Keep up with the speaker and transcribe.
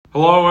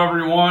Hello,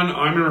 everyone.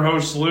 I'm your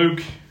host,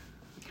 Luke,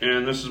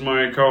 and this is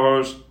my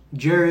co-host,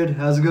 Jared.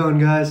 How's it going,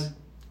 guys?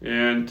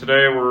 And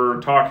today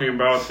we're talking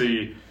about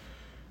the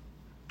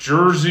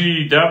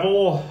Jersey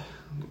Devil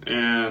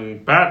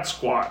and Bat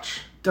Squatch,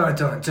 Dun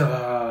dun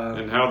dun.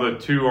 and how the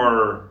two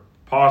are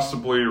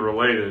possibly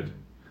related,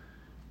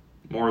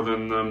 more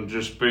than them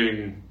just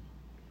being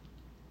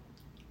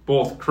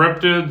both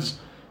cryptids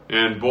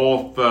and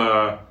both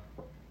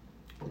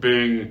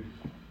being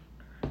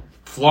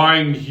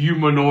flying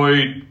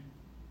humanoid,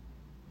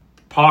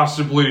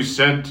 possibly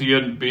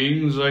sentient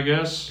beings, I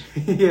guess,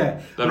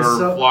 Yeah. that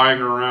are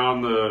flying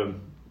around the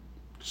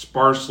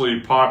sparsely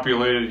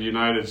populated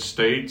United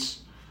States.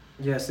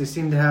 Yes, they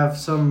seem to have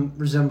some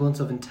resemblance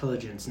of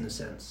intelligence in a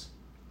sense.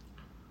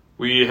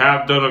 We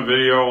have done a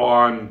video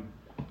on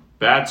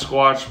Bat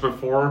Squatch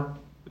before,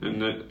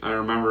 and I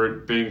remember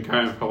it being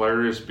kind of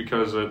hilarious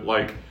because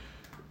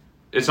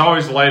it's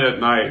always light at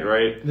night,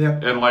 right? Yeah.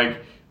 And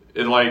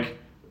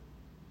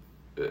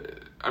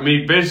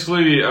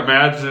basically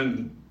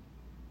imagine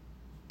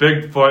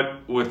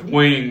Bigfoot with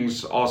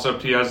wings,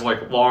 except he has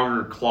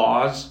longer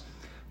claws.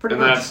 Pretty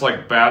and much. That's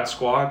like Bat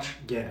Squatch.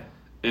 Yeah.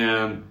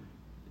 And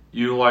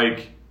you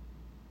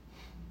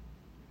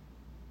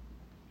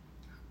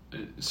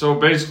so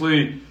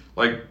basically,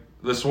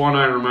 this one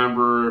I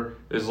remember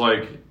is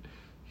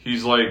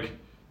he's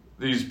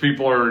these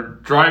people are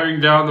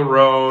driving down the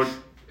road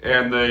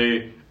and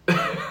they're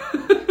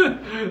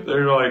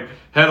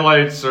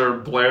headlights are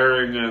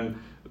blaring and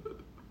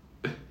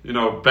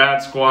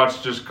Bat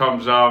Squatch just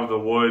comes out of the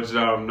woods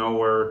out of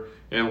nowhere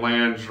and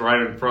lands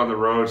right in front of the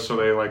road, so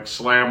they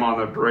slam on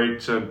the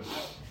brakes. And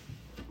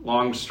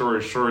long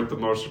story short, the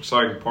most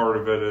exciting part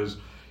of it is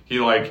he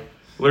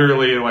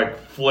literally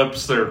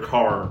flips their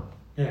car.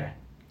 Yeah.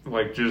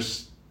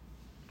 Just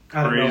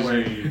Out of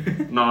crazy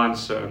nowhere.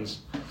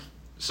 nonsense.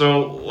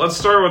 So let's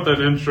start with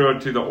an intro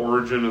to the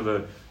origin of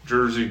the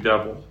Jersey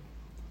Devil.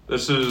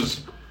 This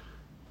is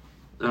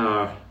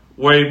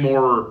way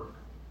more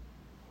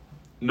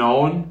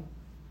known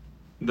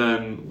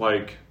than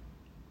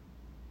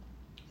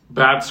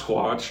Bat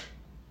Squatch,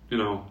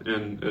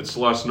 and it's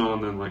less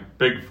known than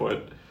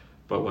Bigfoot.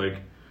 But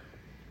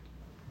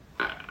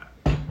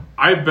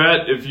I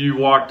bet if you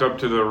walked up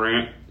to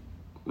the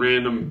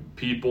random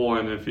people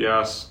and if you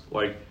asked,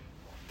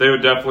 they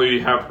would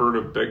definitely have heard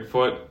of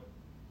Bigfoot.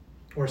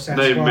 Or Sasquatch.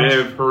 They may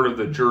have heard of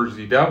the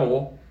Jersey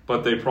Devil,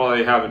 but they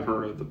probably haven't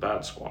heard of the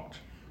Bat Squatch.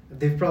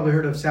 They've probably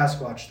heard of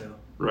Sasquatch, though.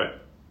 Right.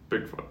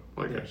 Bigfoot,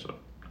 I said.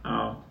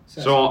 Sasquatch.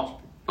 So,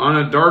 on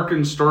a dark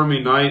and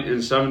stormy night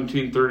in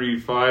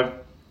 1735,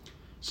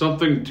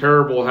 something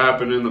terrible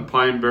happened in the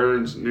Pine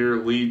Barrens near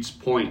Leeds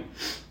Point.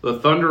 The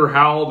thunder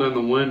howled and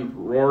the wind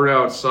roared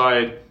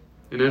outside,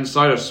 and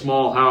inside a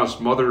small house,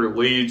 Mother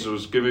Leeds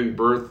was giving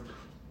birth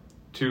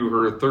to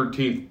her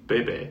 13th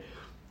baby.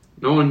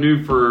 No one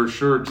knew for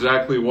sure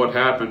exactly what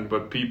happened,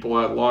 but people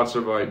had lots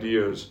of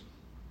ideas.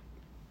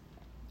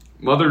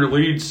 Mother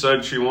Leeds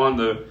said she wanted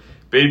the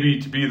baby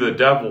to be the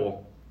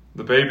devil.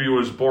 The baby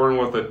was born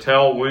with a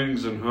tail,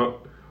 wings, and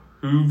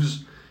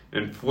hooves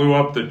and flew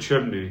up the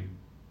chimney.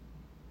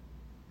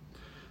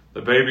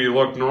 The baby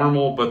looked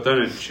normal, but then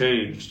it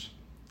changed.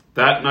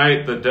 That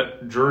night, the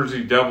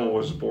Jersey Devil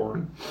was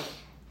born.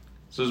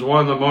 This is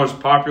one of the most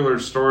popular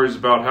stories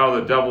about how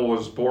the devil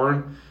was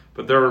born,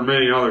 but there were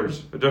many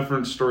others. A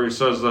different story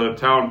says that a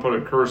town put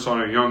a curse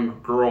on a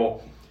young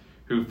girl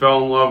who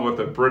fell in love with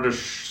a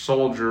British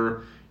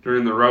soldier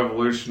during the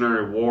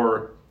Revolutionary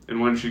War, and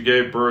when she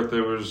gave birth,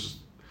 it was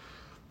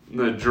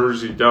the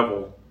Jersey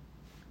Devil.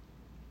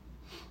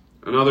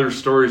 Another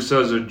story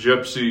says a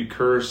gypsy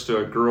cursed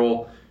a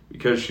girl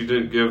because she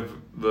didn't give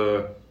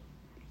the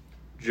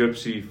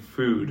gypsy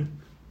food.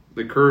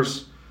 The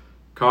curse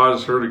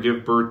caused her to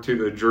give birth to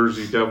the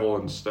Jersey Devil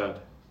instead.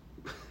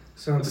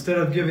 So instead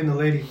of giving the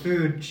lady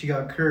food, she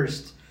got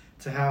cursed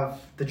to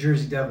have the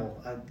Jersey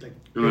Devil. And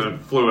then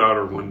it flew out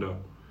her window.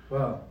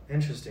 Wow,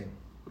 interesting.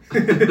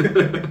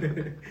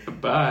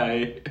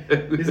 Bye.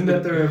 Isn't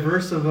that the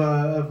reverse of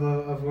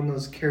one of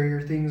those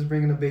carrier things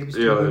bringing the babies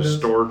to the the windows?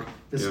 stork.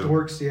 The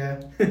storks,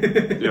 yeah.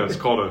 Yeah, it's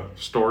called a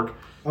stork.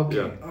 Okay,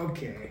 Yeah.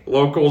 okay.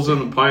 Locals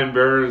in the Pine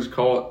Barrens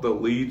call it the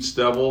Leeds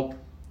Devil.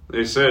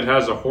 They say it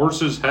has a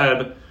horse's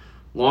head,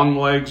 long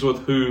legs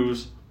with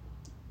hooves,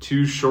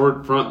 2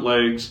 short front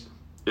legs,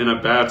 and a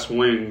bat's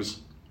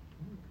wings.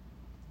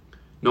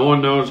 No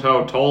one knows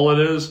how tall it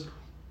is.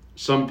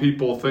 Some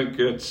people think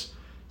it's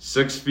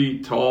 6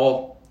 feet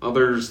tall.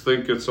 Others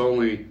think it's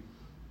only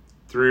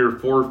 3 or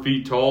 4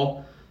 feet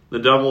tall. The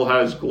devil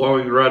has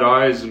glowing red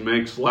eyes and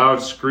makes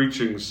loud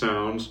screeching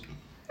sounds.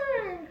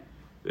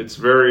 It's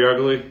very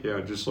ugly. Yeah,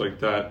 just like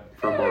that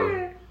from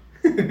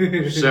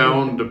our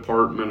sound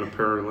department,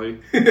 apparently.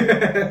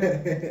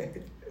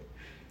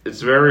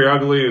 It's very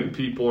ugly and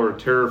people are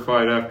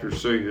terrified after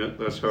seeing it.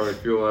 That's how I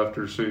feel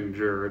after seeing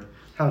Jared.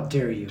 How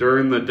dare you?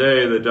 During the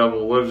day, the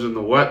devil lives in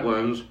the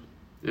wetlands,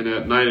 and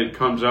at night it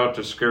comes out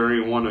to scare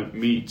anyone it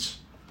meets.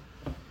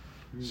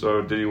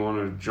 So, do you want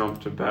to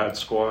jump to Bat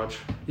Squatch?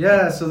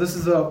 Yeah, so this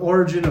is the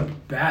origin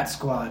of Bat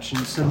Squatch,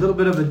 and it's a little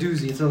bit of a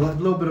doozy. It's a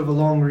little bit of a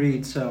long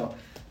read, so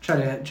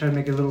try to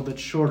make it a little bit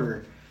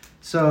shorter.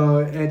 So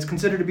it's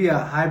considered to be a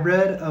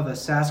hybrid of a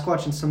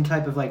Sasquatch and some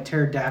type of like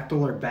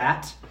pterodactyl or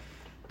bat.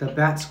 The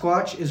Bat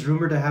Squatch is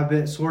rumored to have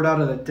been soared out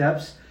of the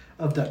depths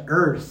of the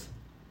earth.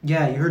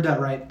 Yeah, you heard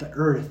that right. The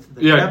earth.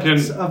 The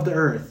depths of the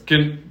earth.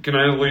 Can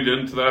I lead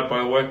into that,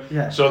 by the way?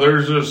 Yeah. So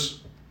there's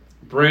this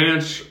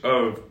branch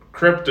of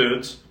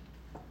cryptids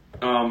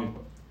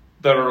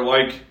that are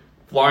like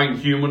flying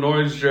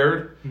humanoids,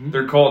 Jared. Mm-hmm.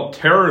 They're called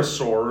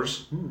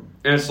pterosaurs. And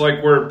it's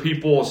like where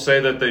people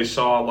say that they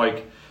saw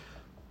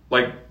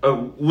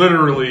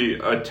literally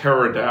a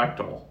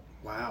pterodactyl.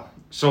 Wow.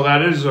 So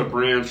that is a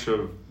branch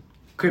of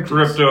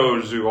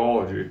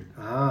cryptozoology.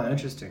 Ah,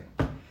 interesting.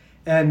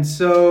 And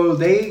so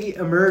they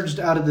emerged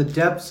out of the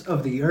depths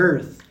of the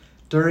earth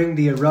during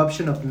the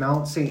eruption of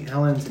Mount St.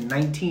 Helens in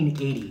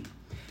 1980.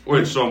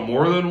 Wait, so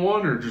more than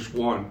one or just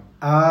one?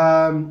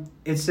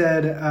 It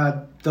said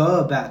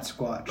the Bat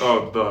Squatch.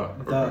 Oh,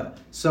 the. Okay.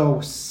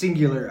 So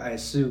singular, I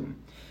assume.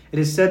 It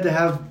is said to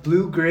have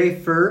blue-gray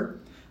fur,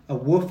 a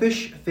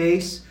wolfish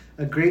face,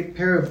 a great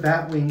pair of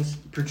bat wings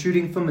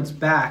protruding from its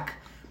back,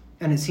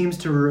 and it seems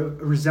to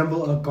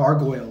resemble a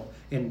gargoyle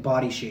in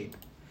body shape.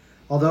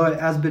 Although it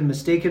has been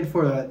mistaken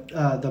for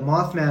the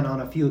Mothman on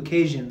a few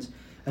occasions,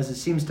 as it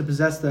seems to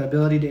possess the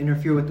ability to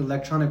interfere with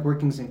electronic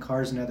workings in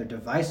cars and other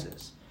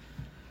devices.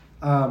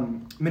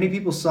 Many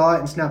people saw it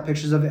and snapped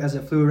pictures of it as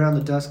it flew around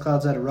the dust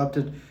clouds that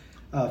erupted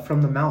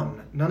from the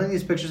mountain. None of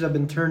these pictures have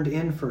been turned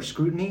in for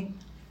scrutiny.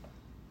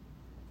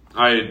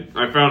 I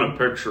found a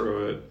picture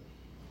of it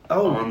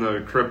on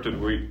the Cryptid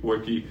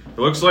Wiki. It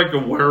looks like a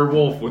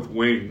werewolf with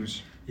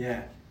wings.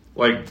 Yeah.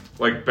 Like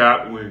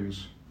bat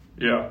wings.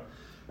 Yeah.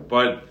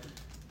 But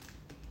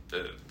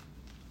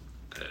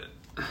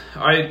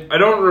I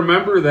don't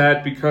remember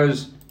that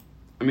because,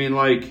 I mean,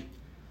 like...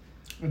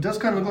 It does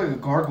kind of look like a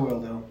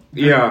gargoyle, though.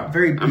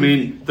 Very beefy. I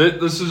mean,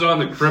 this is on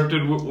the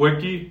Cryptid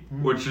Wiki,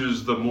 which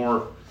is the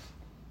more,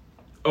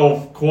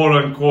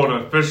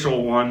 quote-unquote,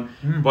 official one.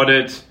 But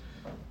it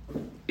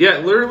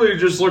literally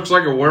just looks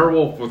like a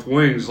werewolf with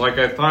wings. Like,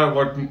 I thought it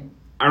looked...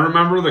 I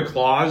remember the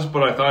claws,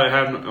 but I thought it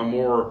had a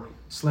more...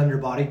 slender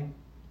body?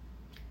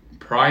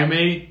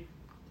 Primate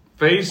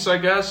face, I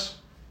guess.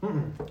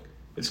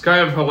 It's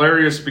kind of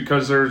hilarious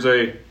because there's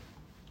this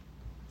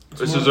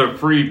is a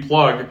free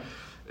plug,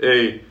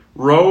 a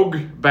Rogue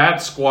Bat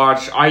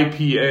Squatch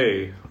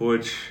IPA,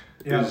 which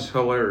is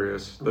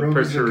hilarious.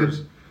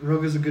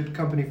 Rogue is a good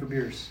company for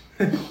beers.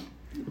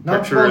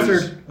 Not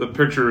sponsored. The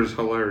picture is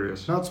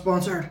hilarious. Not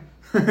sponsored.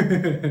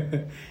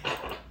 It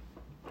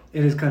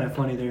is kind of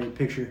funny, their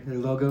picture, their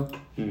logo.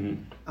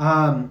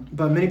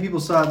 But many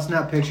people saw it,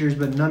 snap pictures,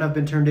 but none have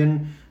been turned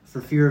in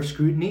for fear of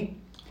scrutiny.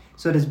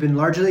 So it has been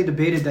largely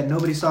debated that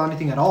nobody saw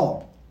anything at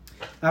all.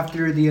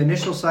 After the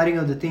initial sighting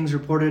of the things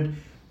reported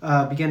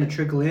began to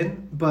trickle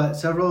in, but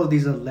several of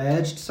these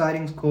alleged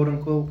sightings,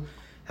 quote-unquote,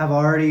 have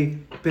already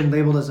been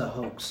labeled as a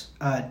hoax.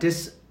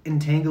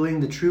 Disentangling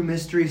the true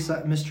mysterious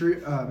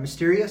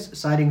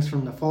sightings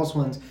from the false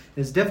ones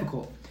is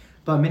difficult,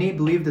 but many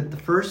believe that the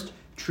first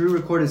true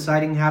recorded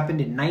sighting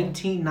happened in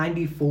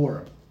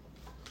 1994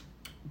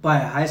 by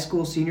a high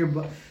school senior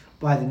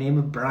by the name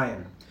of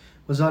Brian.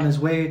 Was on his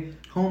way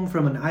home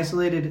from an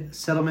isolated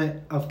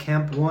settlement of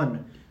Camp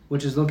 1,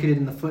 which is located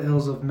in the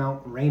foothills of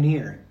Mount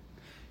Rainier.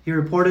 He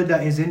reported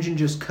that his engine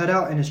just cut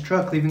out in his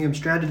truck, leaving him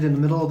stranded in the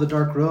middle of the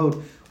dark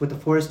road with the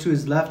forest to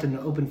his left and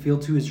an open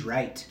field to his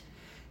right.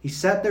 He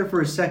sat there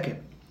for a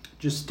second,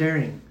 just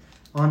staring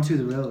onto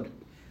the road,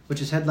 which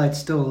his headlights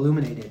still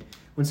illuminated,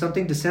 when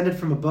something descended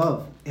from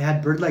above. It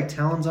had bird-like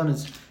talons on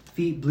its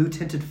feet,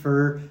 blue-tinted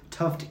fur,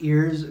 tufted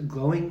ears,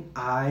 glowing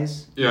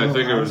eyes. Yeah, I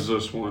think it was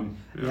this one.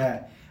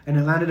 Yeah. And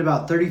it landed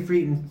about 30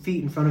 feet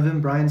in front of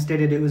him. Brian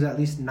stated it was at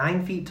least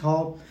 9 feet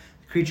tall.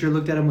 The creature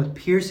looked at him with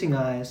piercing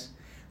eyes.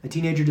 The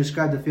teenager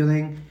described the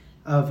feeling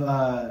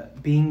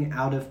of being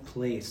out of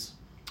place,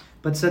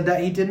 but said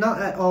that he did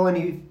not at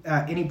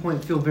any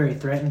point feel very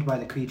threatened by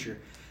the creature.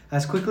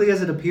 As quickly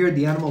as it appeared,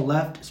 the animal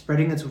left,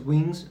 spreading its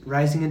wings,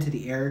 rising into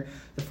the air,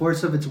 the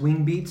force of its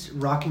wing beats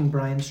rocking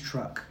Brian's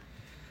truck.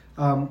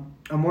 A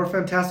more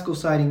fantastical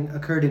sighting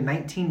occurred in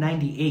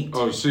 1998.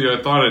 Oh, see,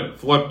 I thought it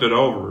flipped it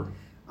over.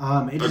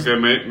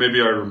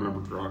 Maybe I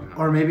remembered wrong now.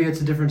 Or maybe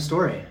it's a different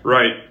story.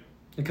 Right.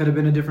 It could have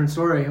been a different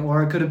story,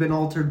 or it could have been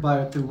altered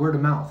through word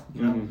of mouth.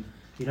 You know,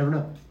 You never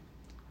know.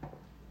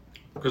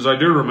 Because I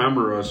do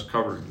remember us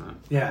covering that.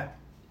 Yeah,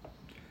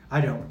 I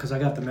don't, because I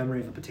got the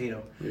memory of a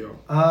potato. Yeah.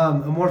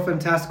 A more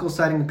fantastical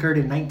sighting occurred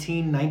in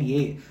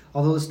 1998.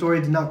 Although the story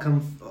did not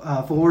come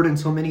forward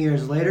until many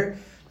years later,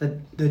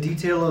 the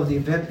detail of the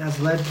event has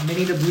led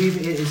many to believe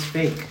it is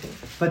fake.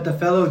 But the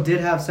fellow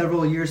did have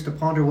several years to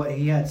ponder what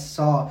he had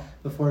saw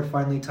before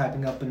finally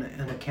typing up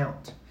an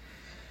account.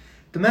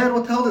 The man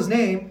withheld his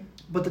name,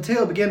 but the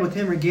tale began with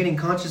him regaining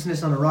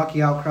consciousness on a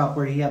rocky outcrop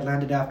where he had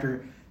landed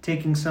after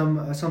taking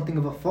something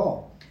of a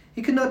fall.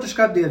 He could not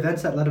describe the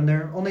events that led him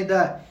there, only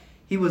that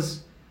he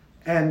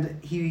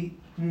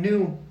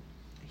knew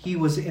he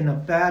was in a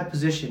bad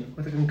position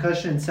with a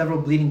concussion and several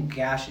bleeding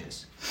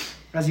gashes.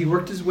 As he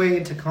worked his way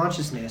into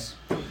consciousness,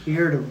 he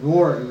heard a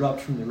roar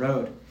erupt from the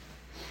road,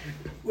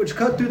 which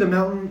cut through the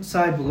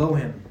mountainside below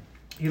him.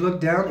 He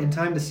looked down in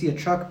time to see a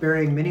truck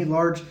bearing many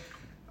large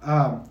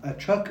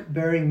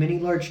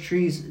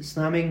trees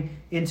slamming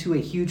into a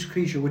huge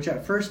creature, which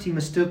at first he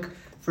mistook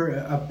for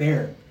a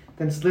bear,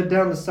 then slid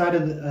down the side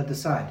of the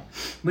side.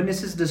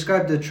 Witnesses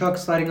described the truck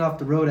sliding off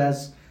the road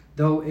as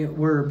though it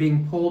were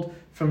being pulled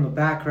from the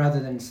back rather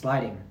than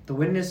sliding. The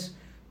witness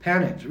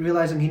panicked,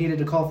 realizing he needed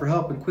to call for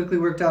help, and quickly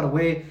worked out a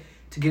way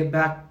to get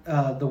back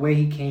the way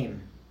he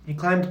came. He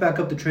climbed back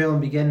up the trail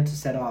and began to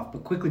set off,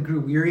 but quickly grew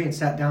weary and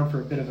sat down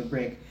for a bit of a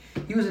break.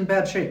 He was in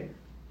bad shape.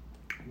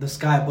 The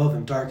sky above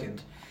him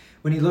darkened.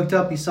 When he looked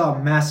up, he saw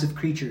a massive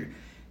creature,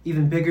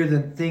 even bigger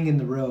than the thing in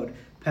the road,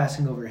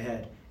 passing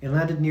overhead. It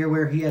landed near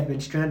where he had been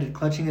stranded,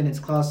 clutching in its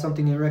claws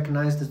something he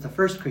recognized as the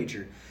first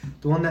creature,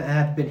 the one that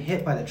had been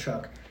hit by the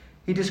truck.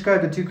 He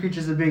described the two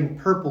creatures as being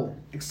purple,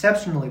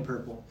 exceptionally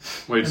purple.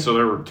 Wait, so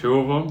there were two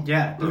of them?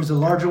 Yeah, there was a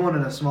larger one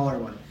and a smaller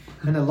one.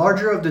 And the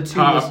larger of the two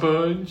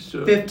was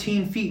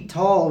 15 feet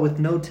tall with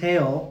no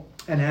tail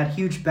and had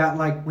huge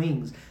bat-like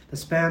wings, the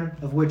span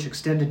of which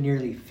extended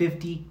nearly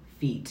 50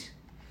 feet.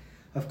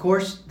 Of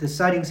course, the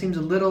sighting seems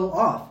a little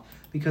off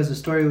because the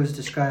story was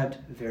described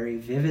very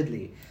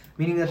vividly,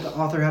 meaning that the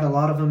author had a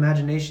lot of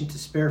imagination to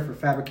spare for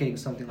fabricating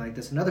something like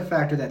this. Another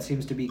factor that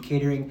seems to be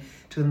catering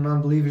to the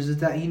non-believers is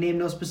that he named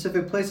no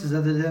specific places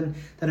other than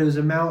that it was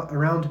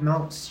around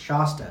Mount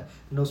Shasta.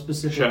 No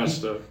specific...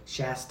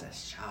 Shasta.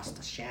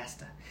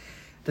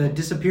 The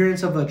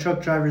disappearance of a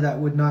truck driver that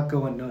would not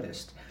go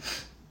unnoticed.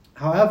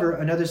 However,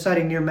 another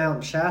sighting near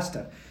Mount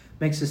Shasta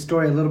makes this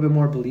story a little bit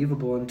more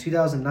believable. In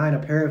 2009, a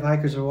pair of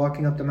hikers were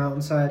walking up the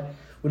mountainside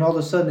when all of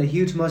a sudden a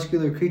huge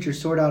muscular creature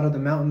soared out of the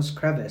mountain's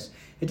crevice.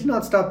 It did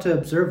not stop to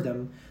observe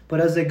them,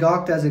 but as they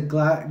gawked as it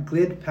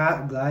glid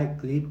past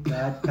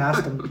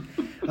them,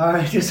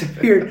 it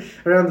disappeared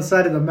around the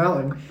side of the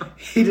mountain.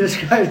 He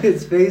described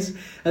its face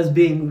as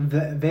being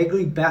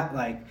vaguely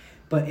bat-like,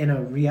 but in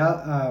a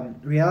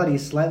reality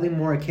slightly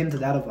more akin to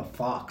that of a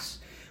fox,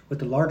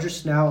 with a larger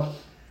stout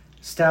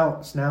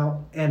snout,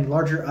 and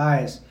larger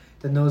eyes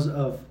than those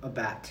of a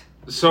bat.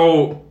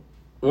 So,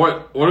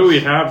 what do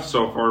we have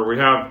so far? We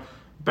have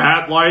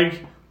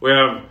bat-like, we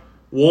have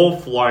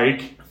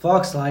wolf-like,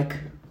 fox-like,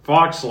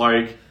 grayish,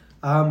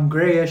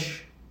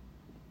 grayish,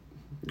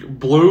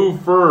 blue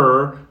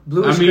fur,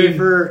 gray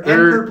fur, and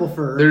purple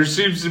fur. There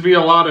seems to be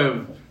a lot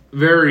of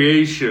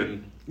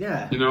variation.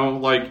 Yeah. You know,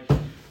 like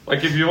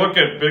if you look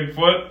at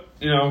Bigfoot,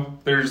 you know,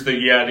 there's the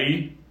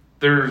Yeti,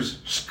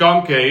 there's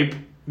skunk ape,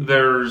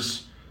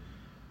 there's...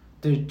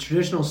 The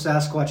traditional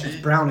Sasquatch is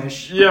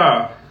brownish.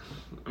 Yeah.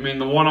 I mean,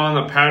 the one on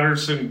the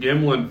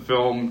Patterson-Gimlin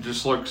film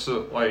just looks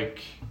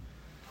like...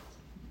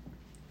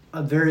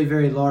 a very,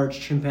 very large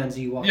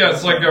chimpanzee walking. Yeah,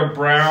 it's like a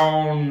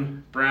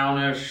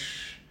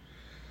brownish...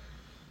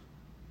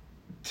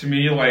 To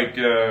me, like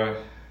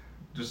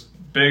just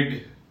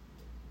big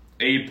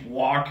ape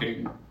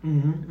walking,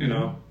 you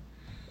know?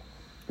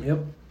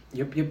 Yep.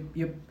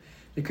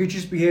 The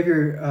creature's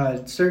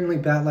behavior certainly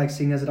bat-like,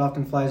 seeing as it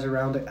often flies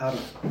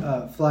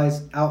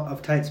out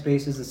of tight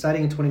spaces. The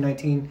sighting in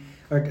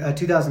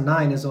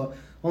 2009 is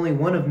only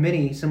one of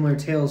many similar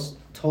tales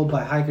told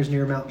by hikers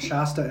near Mount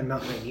Shasta and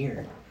Mount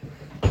Rainier.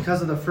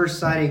 Because of the first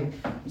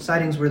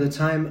sightings were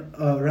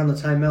around the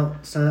time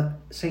Mount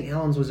St.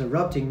 Helens was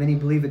erupting, many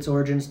believe its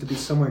origins to be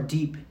somewhere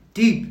deep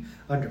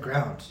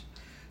underground.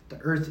 The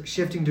earth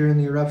shifting during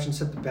the eruption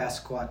set the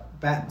bat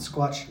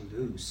squatch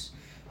loose,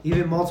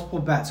 even multiple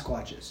bat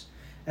squatches.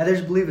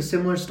 Others believe a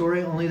similar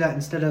story, only that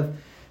instead of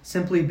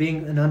simply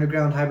being an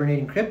underground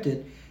hibernating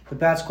cryptid, the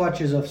bat squatch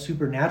is of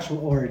supernatural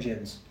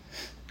origins,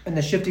 and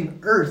the shifting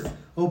earth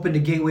opened a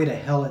gateway to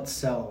hell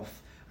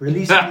itself,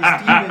 releasing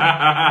this demon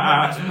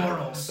among its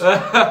mortals.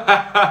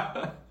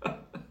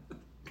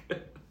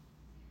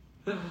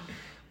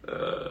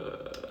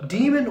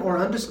 Demon or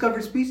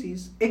undiscovered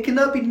species, it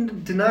cannot be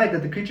denied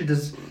that the creature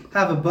does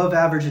have above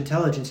average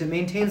intelligence. It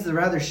maintains the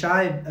rather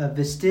shy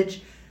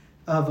vestige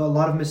of a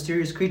lot of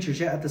mysterious creatures,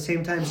 yet at the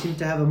same time seems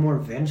to have a more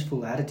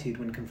vengeful attitude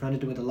when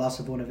confronted with the loss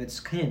of one of its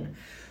kin,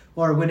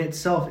 or when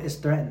itself is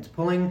threatened.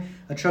 Pulling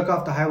a truck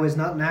off the highway is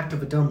not an act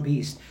of a dumb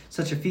beast.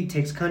 Such a feat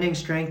takes cunning,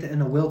 strength,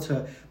 and a will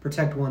to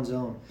protect one's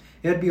own.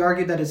 It would be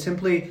argued that it's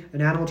simply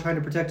an animal trying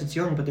to protect its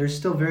young, but there's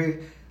still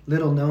very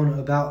little known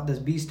about this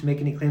beast to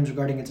make any claims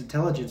regarding its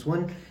intelligence.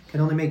 One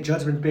can only make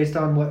judgments based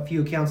on what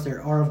few accounts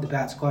there are of the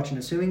bat squatch, and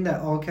assuming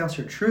that all accounts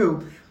are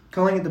true,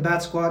 calling it the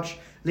bat squatch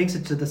links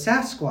it to the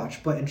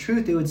Sasquatch, but in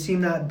truth it would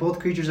seem that both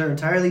creatures are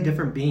entirely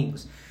different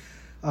beings.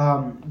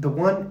 The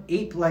one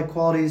ape-like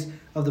qualities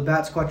of the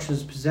bat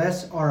squatches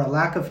possess are a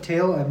lack of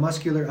tail and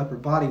muscular upper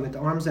body with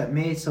arms that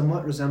may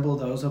somewhat resemble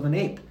those of an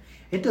ape.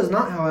 It does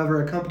not,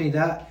 however, accompanied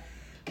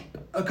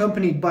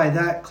by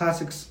that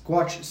classic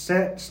squatch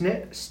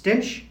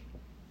stench,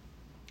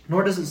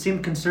 nor does it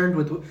seem concerned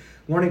with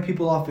warning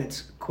people off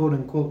its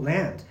quote-unquote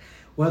land.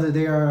 Whether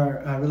they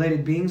are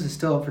related beings is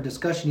still up for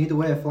discussion. Either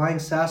way, a flying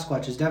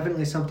Sasquatch is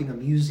definitely something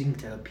amusing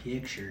to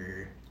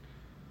picture.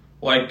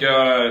 If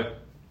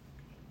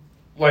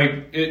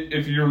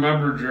you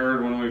remember,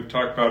 Jared, when we've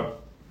talked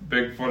about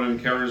Bigfoot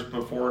encounters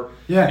before,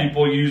 Yeah.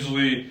 people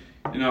usually,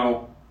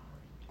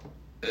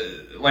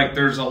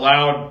 there's a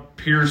loud,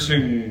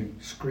 piercing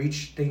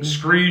Screech thing?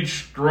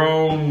 screech,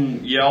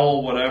 drone,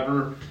 yell,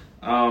 whatever.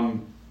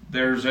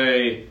 There's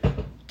a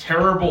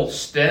terrible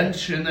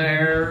stench in the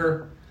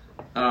air.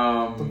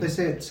 Don't they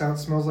say it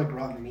smells like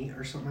rotten meat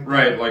or something like that?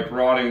 Right, like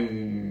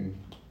rotting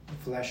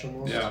Flesh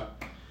almost. Yeah.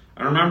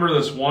 I remember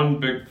this one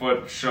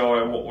Bigfoot show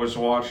I was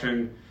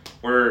watching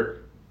where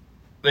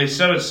they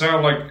said it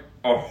sounded like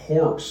a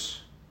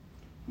horse.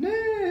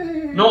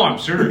 No, I'm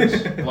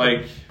serious.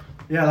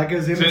 Yeah, like it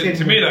was imitating.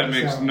 To me, that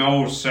makes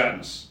no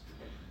sense.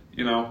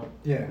 Yeah.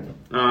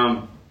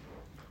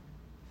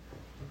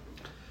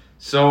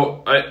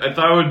 So I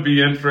thought it would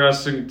be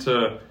interesting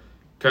to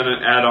kind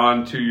of add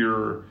on to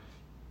your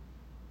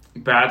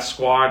Bat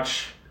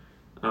Squatch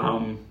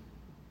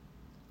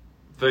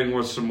thing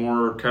with some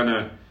more kind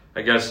of,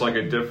 I guess, like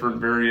a different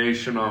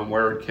variation on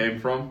where it came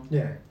from.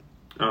 Yeah.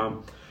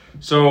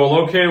 So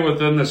located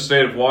within the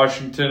state of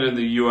Washington in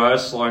the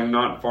U.S., lying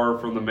not far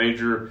from the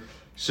major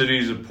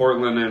cities of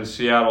Portland and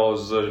Seattle,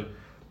 is the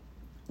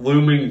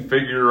looming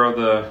figure of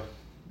the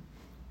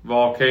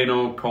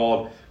volcano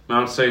called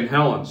Mount St.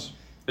 Helens.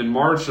 In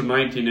March of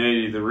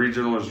 1980, the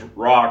region was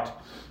rocked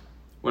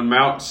when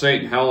Mount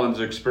St. Helens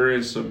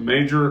experienced a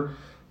major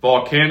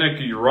volcanic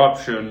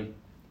eruption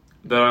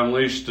that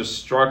unleashed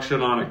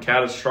destruction on a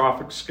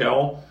catastrophic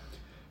scale,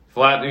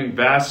 flattening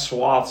vast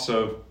swaths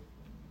of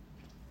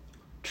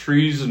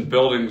trees and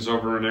buildings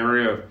over an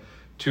area of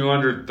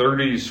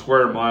 230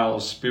 square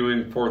miles,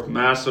 spewing forth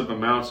massive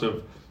amounts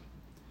of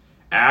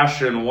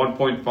ash and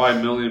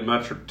 1.5 million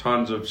metric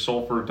tons of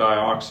sulfur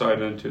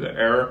dioxide into the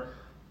air,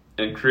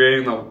 and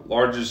creating the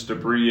largest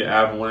debris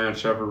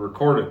avalanche ever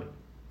recorded.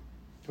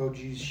 Oh,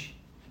 geez.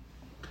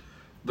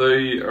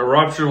 The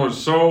eruption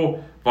was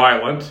so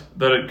violent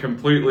that it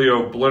completely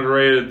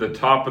obliterated the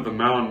top of the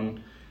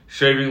mountain,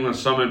 shaving the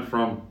summit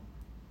from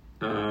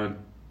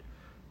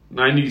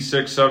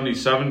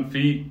 9677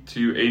 feet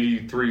to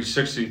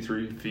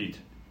 8363 feet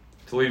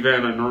to leave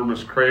an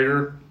enormous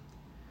crater.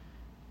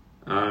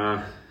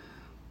 So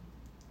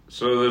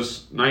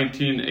this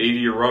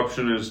 1980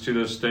 eruption is to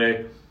this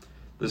day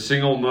the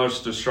single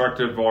most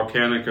destructive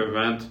volcanic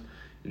event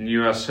in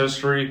U.S.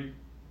 history,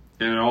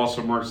 and it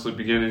also marks the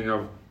beginning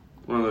of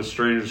one of the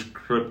strangest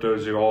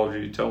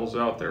cryptozoology tales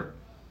out there.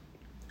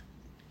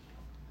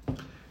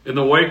 In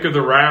the wake of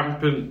the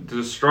rampant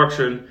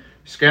destruction,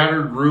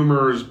 scattered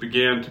rumors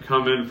began to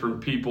come in from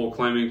people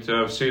claiming to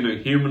have seen a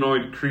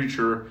humanoid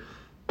creature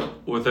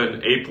with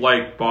an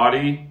ape-like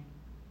body,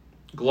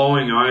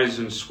 glowing eyes,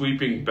 and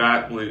sweeping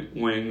bat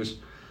wings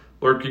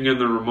lurking in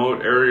the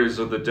remote areas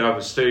of the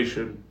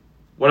devastation.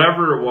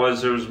 Whatever it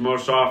was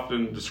most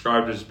often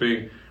described as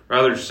being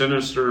rather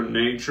sinister in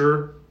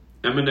nature,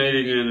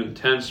 emanating an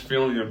intense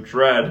feeling of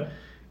dread,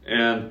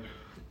 and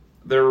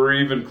there were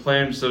even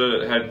claims that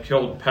it had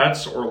killed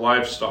pets or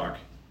livestock.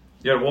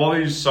 Yet while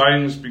these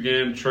sightings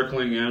began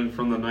trickling in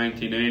from the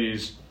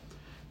 1980s,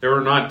 they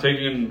were not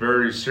taken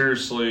very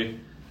seriously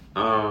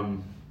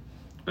until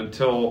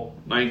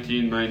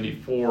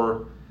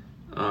 1994.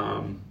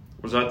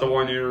 Was that the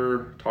one you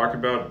were talking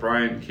about,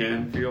 Brian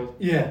Canfield?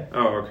 Yeah.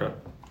 Oh, okay.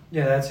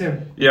 Yeah, that's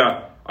him.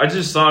 Yeah, I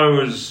just thought it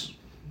was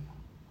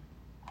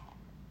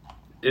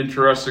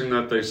interesting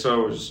that they said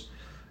it was,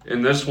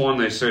 in this one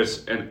they say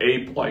it's an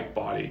ape-like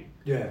body.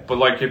 Yeah. But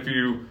like if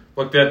you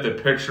looked at the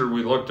picture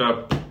we looked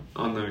up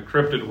on the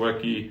Cryptid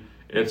Wiki,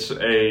 it's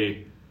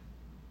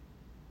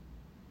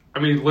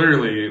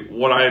literally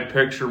what I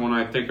picture when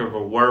I think of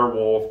a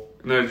werewolf,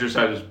 and then it just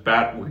has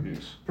bat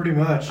wings. Pretty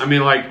much. To me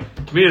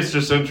it's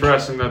just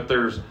interesting that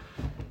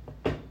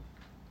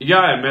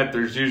I admit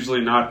there's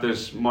usually not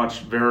this much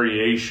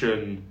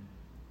variation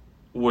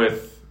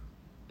with,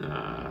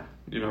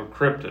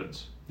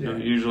 cryptids. Yeah.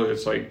 Usually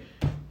it's like...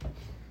 A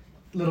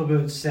little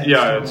bit set.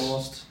 Yeah,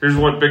 almost. Here's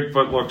what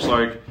Bigfoot looks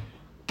like,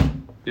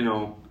 and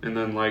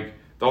then like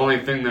the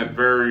only thing that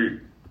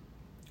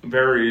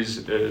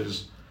varies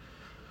is,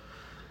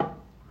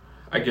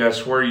 I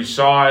guess, where you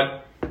saw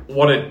it,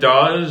 what it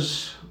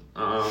does,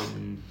 how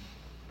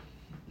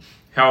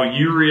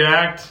you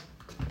react.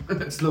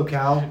 It's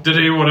locale. Did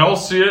anyone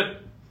else see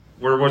it?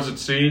 Where was it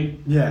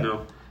seen?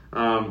 Yeah.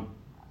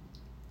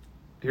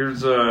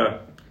 Here's a.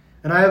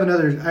 And I have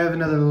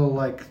another little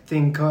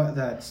thing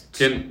that's.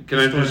 Can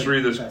I just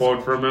read this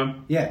quote from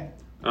him? Yeah.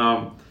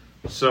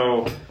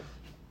 So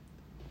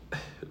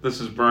this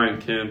is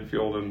Brian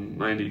Canfield in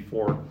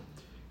 '94.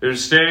 It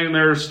was standing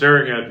there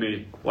staring at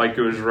me like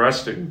it was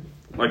resting,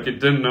 like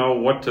it didn't know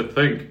what to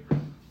think.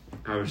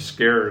 I was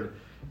scared.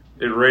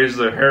 It raised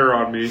the hair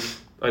on me.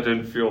 I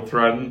didn't feel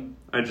threatened.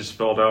 I just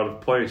felt out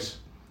of place.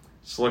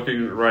 It's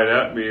looking right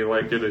at me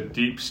like in a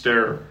deep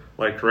stare,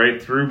 like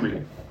right through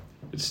me.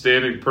 It's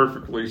standing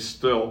perfectly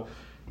still.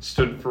 It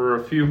stood for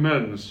a few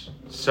minutes,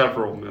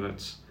 several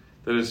minutes.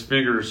 Then his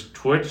fingers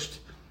twitched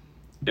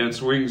and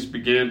its wings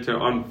began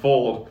to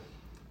unfold.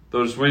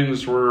 Those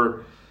wings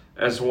were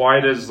as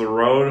wide as the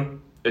road.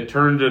 It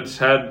turned its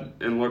head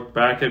and looked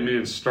back at me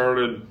and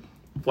started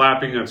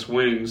flapping its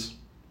wings.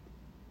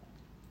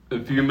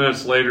 A few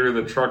minutes later,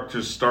 the truck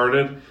just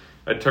started.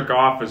 I took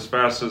off as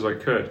fast as I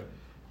could.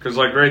 Because,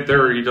 like, right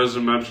there, he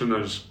doesn't mention that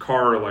his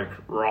car, like,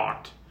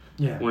 rocked.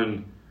 Yeah.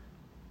 When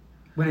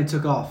it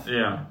took off.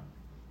 Yeah.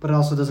 But it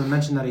also doesn't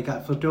mention that he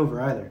got flipped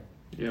over either.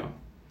 Yeah.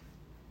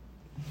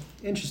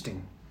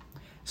 Interesting.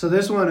 So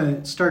this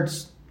one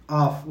starts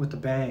off with a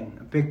bang,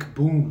 a big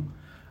kaboom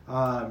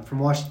from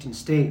Washington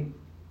State.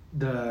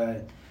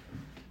 The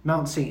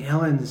Mount St.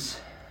 Helens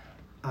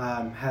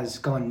has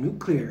gone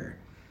nuclear,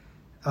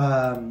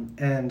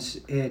 and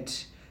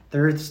the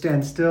Earth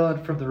stands still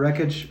from the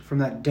wreckage from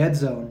that dead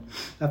zone.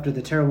 After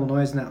the terrible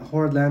noise and that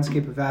horrid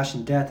landscape of ash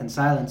and death and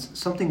silence,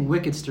 something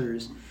wicked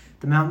stirs.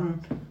 The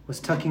mountain was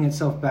tucking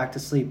itself back to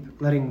sleep,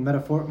 letting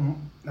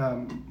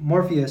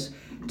Morpheus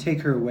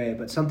take her away,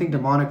 but something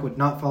demonic would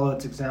not follow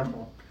its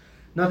example.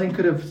 Nothing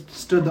could have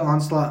stood the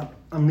onslaught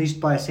unleashed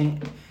by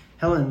St.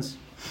 Helens,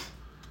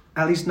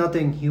 at least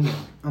nothing human.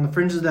 On the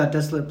fringes of that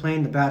desolate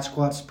plain, the bat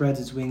squatch spreads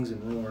its wings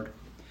and roared.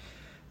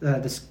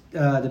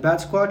 The bat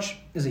squatch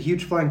is a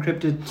huge flying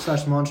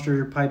cryptid /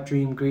 monster pipe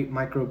dream great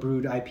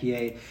micro-brewed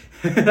IPA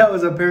that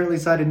was apparently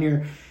sighted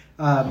near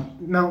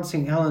Mount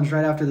St. Helens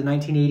right after the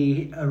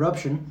 1980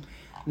 eruption.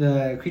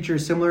 The creature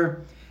is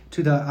similar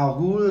to the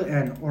ahul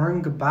and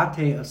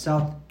orangabate of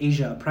South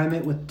Asia, a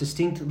primate with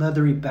distinct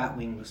leathery bat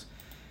wings.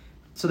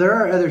 So there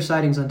are other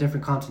sightings on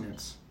different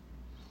continents.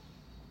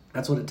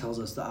 That's what it tells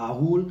us. The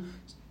ahul,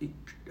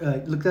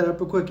 look that up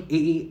real quick.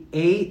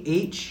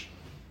 A-H-O-O-L.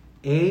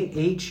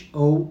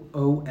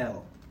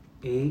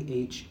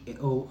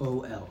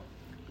 A-H-O-O-L.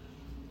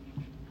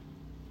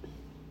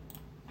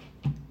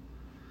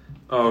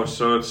 Oh,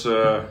 so it's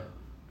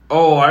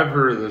oh, I've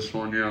heard of this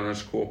one. Yeah,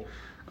 that's cool.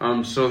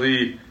 So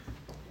the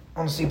I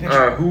want to see a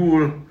picture.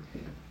 Hool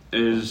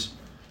is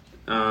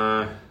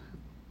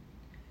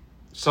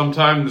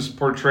sometimes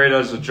portrayed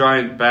as a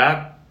giant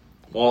bat,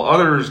 while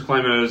others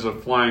claim it as a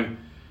flying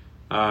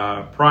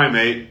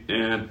primate,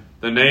 and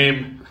the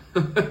name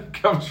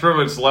comes from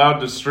its loud,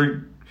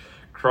 distinct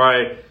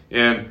cry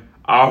and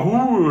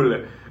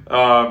ahul.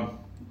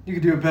 You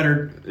could do a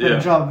better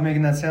job of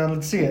making that sound.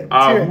 Let's see it.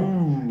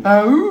 Ahoo.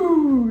 Ahoo.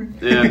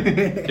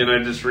 And can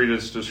I just read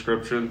its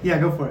description? Yeah,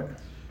 go for it.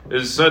 It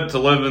is said to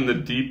live in the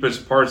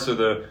deepest parts of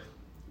the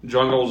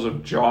jungles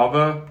of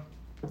Java.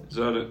 Is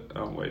that it?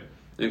 Oh, wait.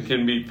 It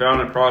can be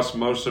found across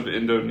most of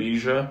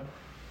Indonesia.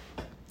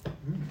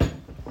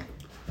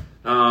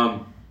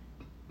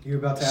 You're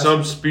about to ask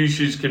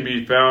Subspecies can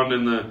be found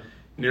in the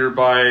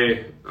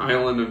nearby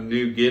island of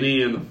New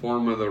Guinea in the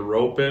form of the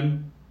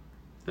ropin.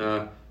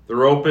 The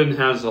ropin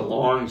has a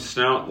long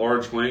snout,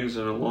 large wings,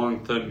 and a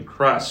long, thin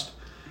crest.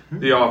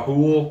 The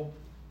ahul,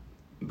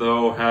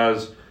 though,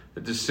 has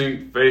a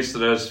distinct face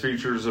that has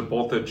features of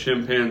both a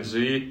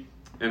chimpanzee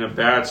and a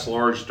bat's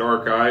large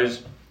dark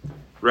eyes,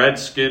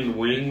 red-skinned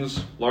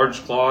wings,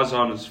 large claws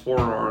on its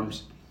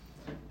forearms,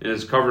 and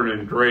is covered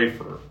in gray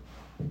fur.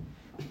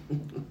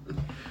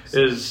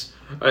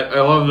 I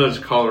love this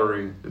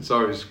coloring. It's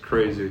always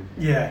crazy.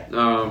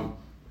 Yeah.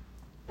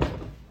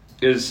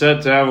 It is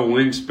said to have a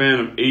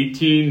wingspan of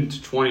 18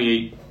 to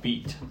 28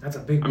 feet. That's a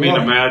big boy. I mean,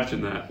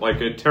 imagine that.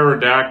 Like a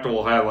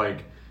pterodactyl had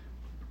like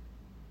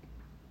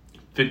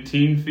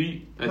 15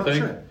 feet, I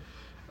think. Sure.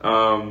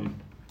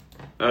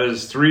 That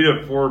is 3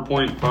 to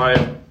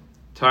 4.5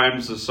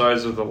 times the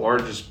size of the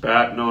largest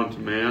bat known to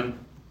man.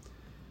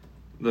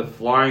 The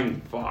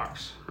flying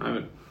fox. I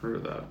haven't heard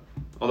of that.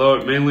 Although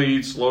it mainly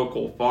eats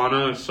local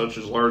fauna, such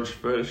as large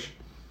fish.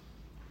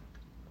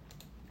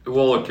 It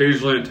will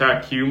occasionally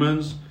attack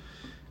humans,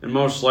 and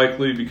most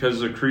likely because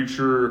the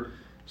creature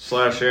 /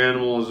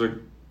 animal is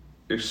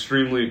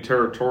extremely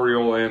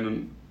territorial and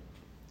an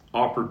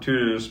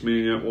opportunist,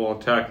 meaning it will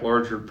attack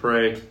larger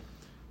prey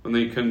when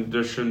the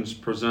conditions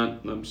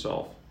present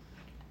themselves.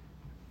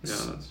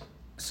 Yeah,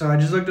 So I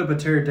just looked up a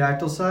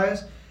pterodactyl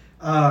size.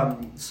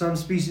 Some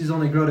species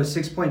only grow to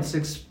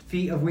 6.6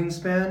 feet of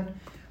wingspan,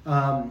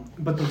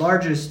 but the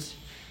largest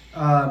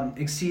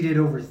exceeded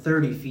over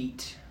 30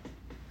 feet.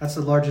 That's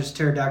the largest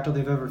pterodactyl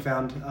they've ever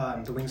found.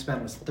 The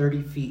wingspan was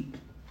 30 feet.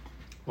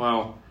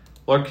 Wow.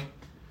 Look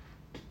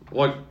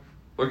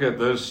at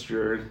this,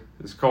 Jared.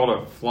 It's called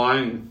a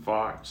flying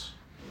fox.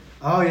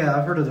 Oh, yeah,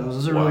 I've heard of those.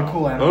 Those are really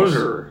cool animals.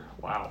 Those are,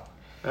 wow.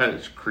 That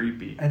is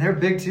creepy. And they're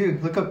big, too.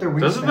 Look up their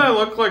wingspan. Doesn't that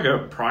look like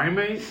a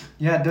primate?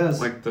 Yeah, it does.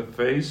 Like the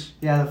face?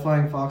 Yeah, the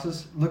flying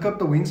foxes. Look up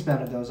the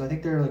wingspan of those. I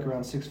think they're like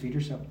around 6 feet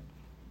or so.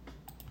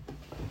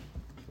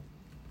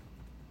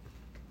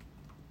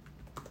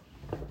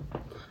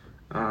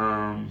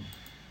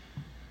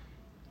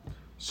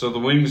 So the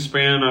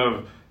wingspan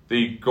of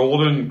the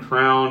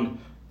golden-crowned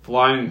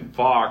flying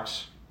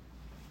fox,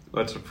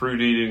 that's a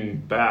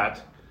fruit-eating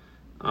bat,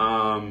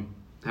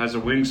 has a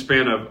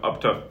wingspan of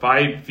up to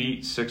 5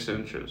 feet 6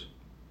 inches.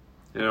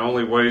 And it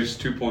only weighs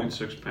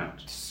 2.6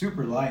 pounds.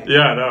 Super light. Yeah,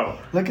 I know.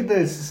 Look at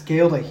the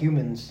scale to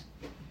humans.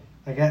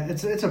 Like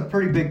it's a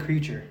pretty big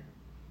creature.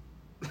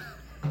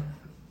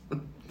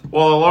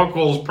 Well, the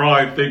locals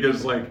probably think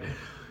it's like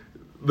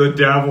the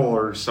devil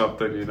or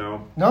something, you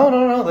know?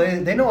 No.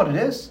 They know what it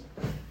is.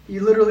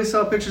 You literally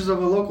saw pictures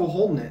of a local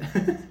holding it.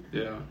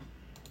 Yeah.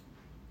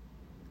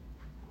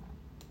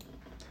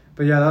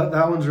 But yeah,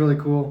 that one's really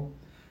cool.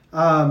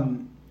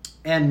 And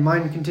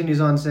mine continues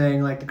on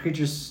saying, like, the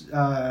creatures,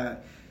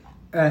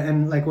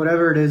 and like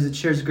whatever it is, it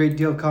shares a great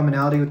deal of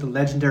commonality with the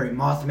legendary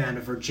Mothman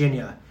of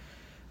Virginia.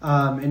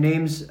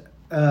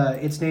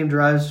 Its name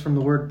derives from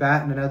the word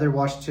bat and another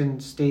Washington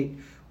State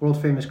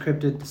world-famous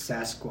cryptid, the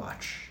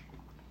Sasquatch.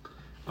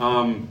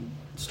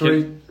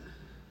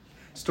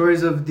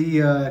 Stories of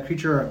the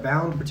creature are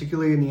abound,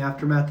 particularly in the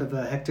aftermath of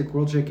a hectic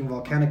world-shaking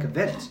volcanic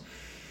event.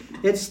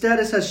 Its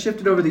status has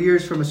shifted over the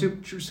years from a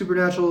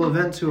supernatural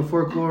event to a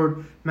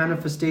folklore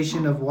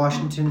manifestation of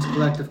Washington's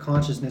collective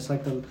consciousness,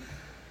 like the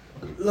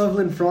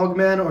Loveland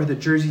Frogman or the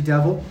Jersey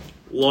Devil.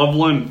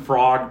 Loveland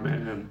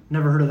Frogman.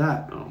 Never heard of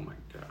that. Oh my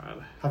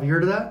god. Have you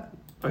heard of that?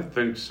 I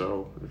think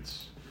so.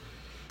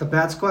 The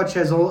Bat Squatch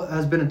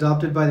has been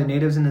adopted by the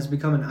natives and has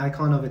become an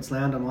icon of its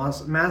land, a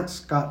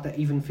mascot that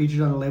even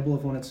featured on the label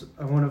of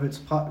one of its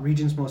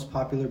region's most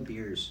popular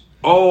beers.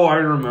 Oh, I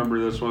remember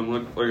this one.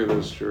 Look at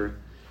this shirt.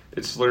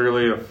 It's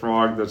literally a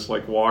frog that's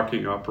like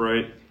walking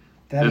upright.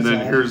 And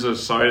then here's a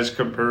size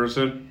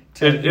comparison.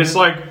 It's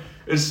like,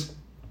 is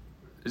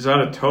that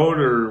a toad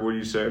or what do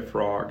you say, a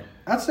frog?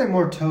 I'd say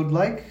more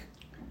toad-like.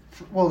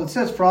 Well, it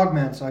says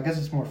frogman, so I guess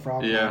it's more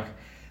frog-like. Yeah.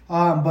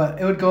 But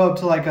it would go up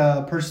to like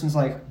a person's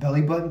like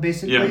belly button,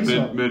 basically.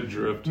 Yeah,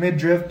 mid-drift.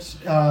 Mid-drift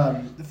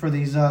for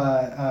these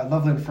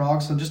Loveland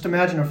frogs. So just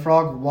imagine a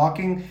frog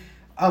walking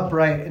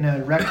upright in a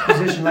erect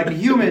position like a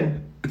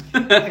human,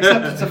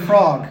 except it's a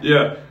frog.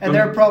 Yeah. And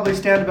they're probably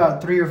stand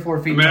about 3 or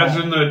 4 feet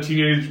Imagine tall. the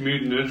Teenage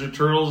Mutant Ninja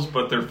Turtles,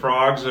 but they're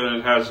frogs and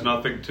it has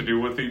nothing to do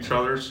with each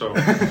other, so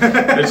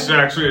it's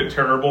actually a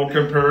terrible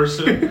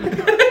comparison.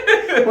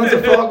 One's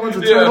a frog, one's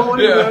a turtle.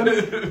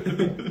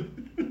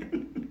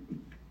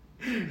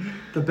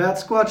 The Bat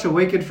Squatch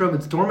awakened from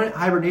its dormant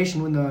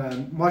hibernation when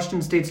the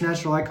Washington State's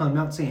national icon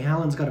Mount St.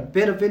 Helens got a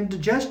bit of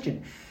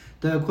indigestion,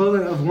 the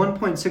equivalent of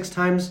 1.6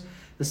 times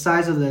the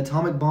size of the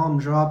atomic bomb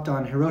dropped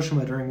on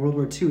Hiroshima during World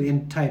War II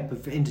in type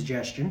of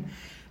indigestion.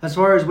 As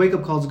far as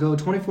wake-up calls go,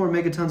 24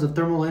 megatons of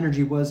thermal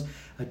energy was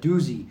a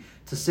doozy.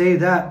 To say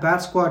that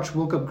Bat Squatch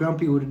woke up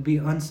grumpy would be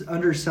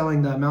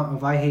underselling the amount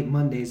of I Hate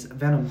Mondays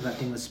venom that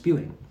thing was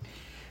spewing.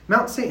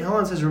 Mount St.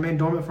 Helens has remained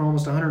dormant for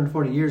almost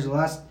 140 years. The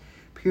last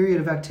period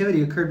of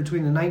activity occurred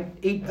between the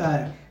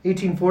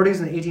 1840s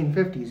and the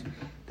 1850s.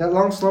 That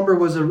long slumber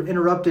was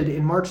interrupted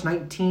in March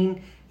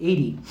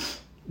 1980,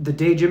 the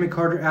day Jimmy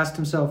Carter asked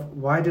himself,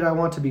 "Why did I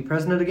want to be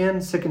president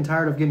again? Sick and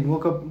tired of getting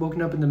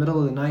woken up in the middle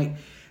of the night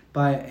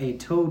by a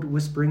toad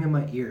whispering in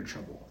my ear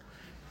trouble."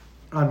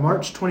 On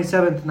March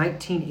 27th,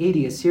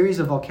 1980, a series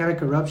of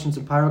volcanic eruptions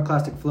and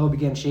pyroclastic flow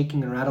began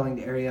shaking and rattling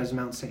the areas of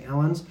Mount St.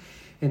 Helens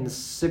in the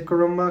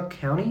Sickaroma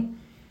County.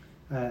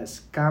 I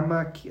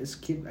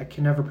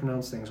can never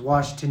pronounce things.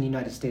 Washington,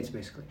 United States,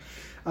 basically.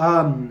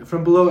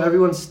 From below,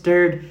 everyone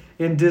stared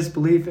in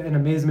disbelief and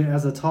amazement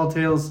as the tall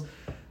tales,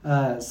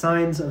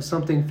 signs of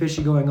something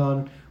fishy going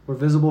on, were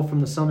visible from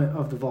the summit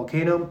of the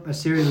volcano. A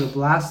series of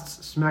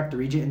blasts smacked the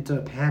region into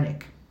a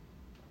panic.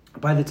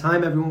 By the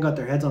time everyone got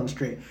their heads on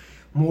straight,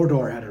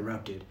 Mordor had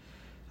erupted.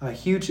 A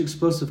huge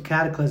explosive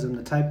cataclysm,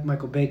 the type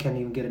Michael Bay can't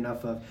even get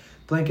enough of,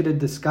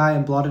 blanketed the sky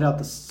and blotted out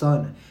the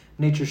sun.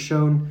 Nature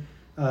shone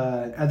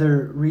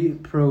other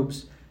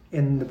reprobes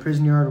in the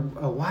prison yard.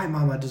 Why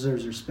Mama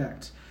deserves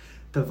respect.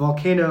 The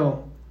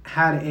volcano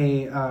had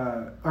the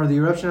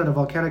eruption had a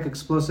volcanic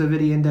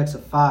explosivity index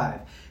of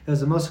 5. It was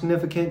the most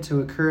significant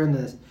to occur in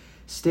the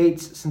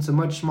States since a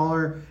much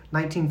smaller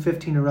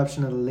 1915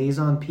 eruption of the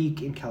Laysan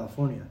Peak in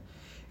California.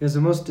 It was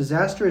the most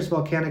disastrous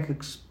volcanic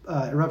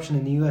eruption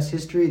in the U.S.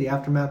 history. The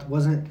aftermath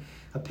wasn't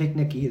a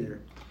picnic either.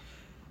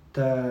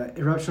 The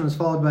eruption was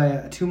followed by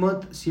a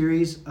 2-month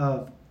series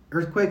of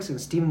earthquakes and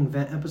steaming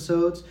vent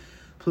episodes.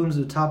 Plumes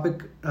of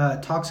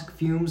toxic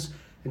fumes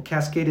and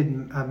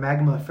cascaded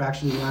magma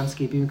fractured the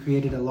landscape, even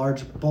created a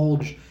large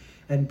bulge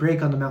and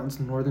break on the mountain's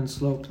northern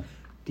slope.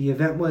 The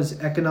event was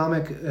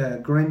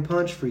economic groin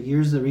punch. For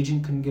years, the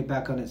region couldn't get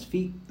back on its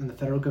feet, and the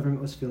federal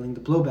government was feeling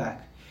the blowback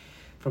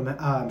from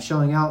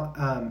shelling out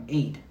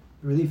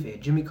relief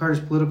aid. Jimmy Carter's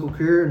political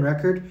career and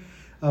record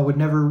would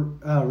never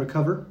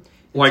recover.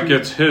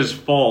 It's his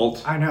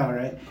fault. I know,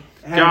 right?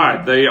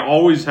 God, they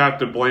always have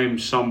to blame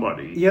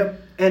somebody. Yep,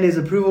 and his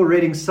approval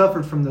rating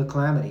suffered from the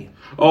calamity.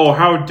 Oh,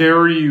 how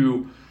dare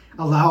you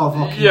allow a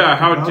volcano? Yeah,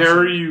 how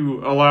dare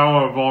you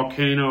allow a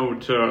volcano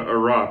to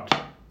erupt?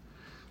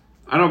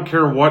 I don't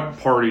care what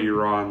party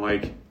you're on.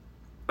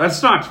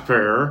 That's not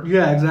fair.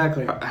 Yeah,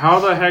 exactly. How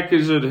the heck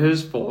is it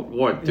his fault?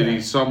 What did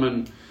he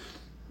summon?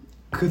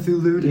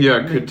 Cthulhu.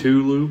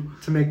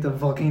 Cthulhu to make the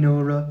volcano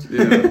erupt.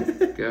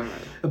 Yeah, God.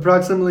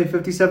 Approximately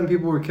 57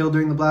 people were killed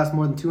during the blast.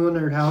 More than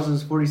 200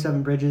 houses,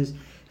 47 bridges,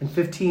 and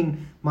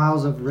 15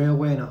 miles of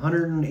railway and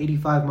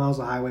 185 miles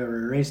of highway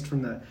were erased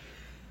from the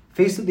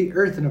face of the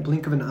earth in a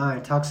blink of an eye.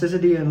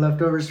 Toxicity and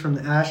leftovers from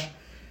the ash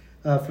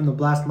from the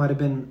blast might have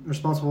been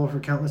responsible for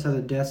countless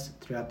other deaths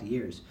throughout the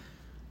years.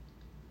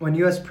 When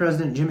U.S.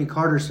 President Jimmy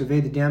Carter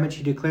surveyed the damage,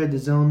 he declared the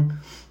zone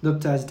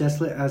looked as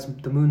desolate as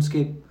the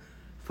moonscape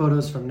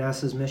photos from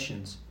NASA's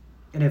missions.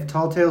 And if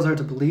tall tales are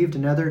to be believed,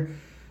 another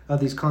of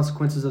these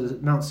consequences of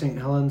the Mount St.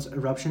 Helens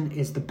eruption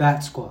is the Bat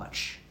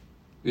Squatch.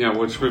 Yeah,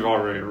 which we've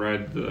already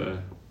read the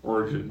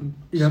origin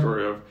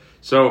story of.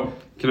 So,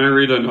 can I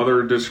read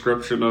another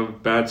description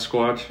of Bat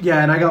Squatch?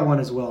 Yeah, and I got one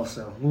as well,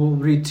 so we'll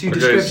read two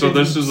descriptions. Okay, so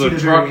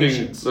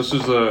this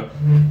is a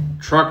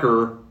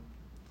trucker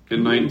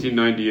in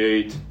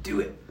 1998. Do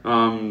it.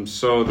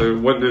 So the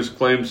witness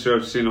claims to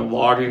have seen a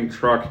logging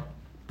truck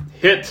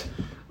hit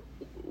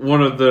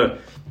one of the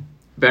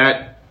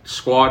Bat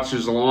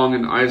Squatches along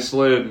an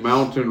isolated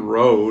mountain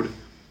road.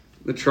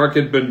 The truck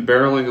had been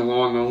barreling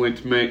along only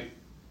to make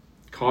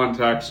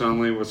contact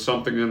suddenly with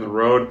something in the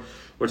road,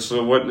 which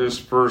the witness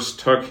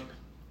first took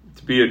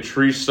to be a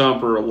tree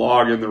stump or a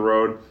log in the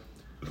road.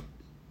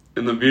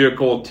 And the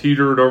vehicle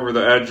teetered over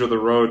the edge of the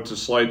road to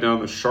slide down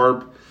the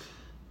sharp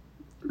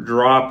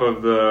drop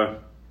of the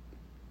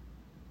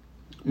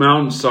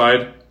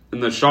mountainside,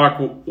 and the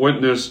shocked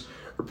witness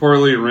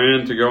reportedly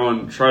ran to go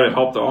and try to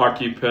help the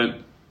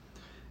occupant.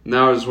 And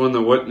that was when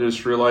the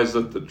witness realized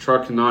that the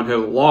truck had not hit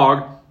a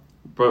log,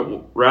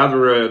 but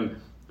rather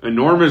an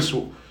enormous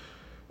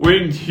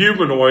winged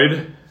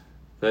humanoid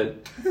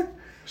that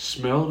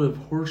smelled of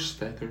horse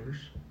feathers.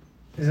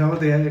 Is that what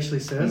they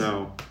actually says?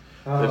 No.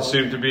 That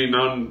seemed to be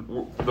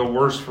none the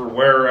worse for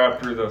wear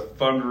after the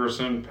thunderous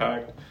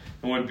impact,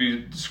 and would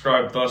be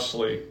described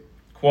thusly.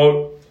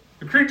 Quote,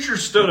 "The creature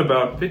stood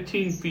about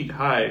 15 feet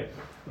high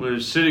when it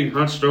was sitting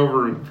hunched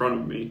over in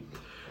front of me.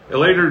 I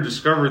later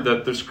discovered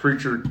that this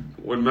creature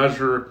would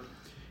measure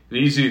an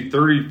easy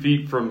 30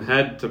 feet from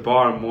head to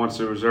bottom once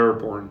it was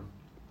airborne.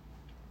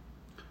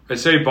 I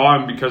say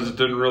bottom because it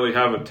didn't really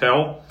have a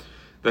tail.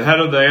 The head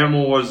of the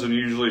animal was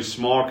unusually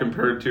small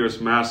compared to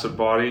its massive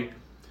body,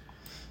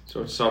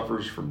 so it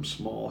suffers from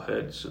small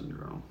head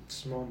syndrome.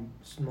 Small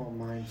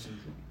mind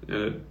syndrome.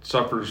 And it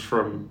suffers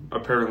from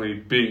apparently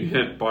being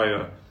hit by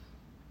a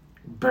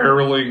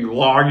barreling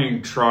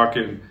logging truck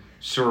and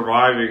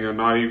surviving and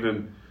not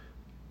even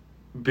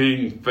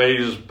being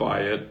fazed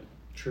by it.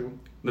 True.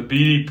 The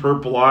beady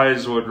purple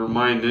eyes would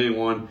remind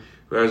anyone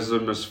who has the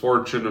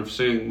misfortune of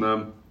seeing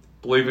them,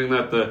 believing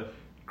that the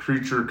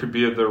creature could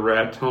be of the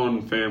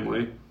raton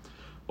family.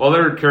 While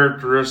there are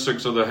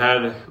characteristics of the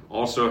head,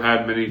 also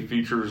had many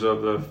features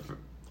of the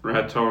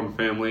raton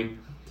family.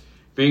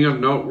 Being of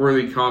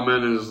noteworthy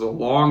comment is the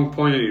long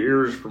pointed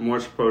ears from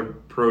which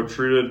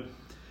protruded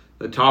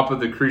the top of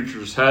the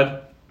creature's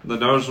head. The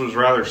nose was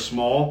rather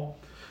small,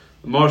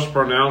 the most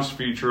pronounced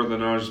feature of the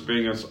nose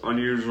being its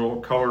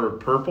unusual color of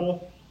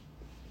purple.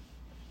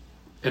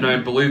 And I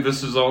believe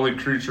this is the only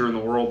creature in the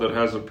world that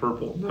has a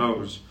purple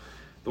nose.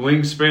 The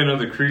wingspan of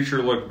the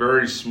creature looked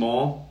very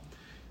small,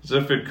 as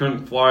if it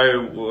couldn't fly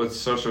with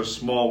such a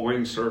small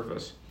wing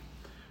surface.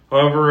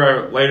 However,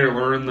 I later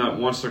learned that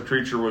once the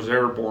creature was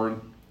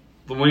airborne,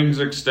 the wings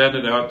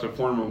extended out to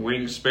form a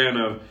wingspan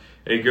of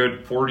a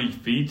good 40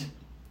 feet.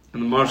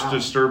 And the most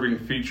disturbing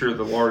feature of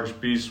the large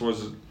beast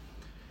was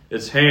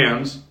its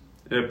hands.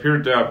 It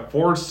appeared to have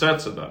 4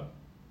 sets of them.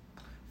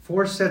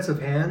 4 sets of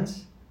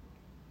hands?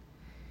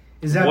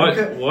 Is that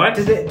what?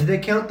 Did they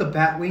count the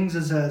bat wings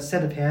as a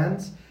set of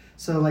hands?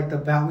 So like the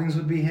bat wings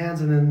would be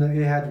hands, and then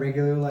it had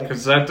regular like.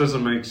 Because that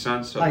doesn't make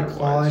sense. Like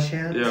clawish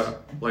hands. Yeah,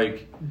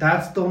 like.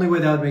 That's the only way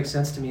that would make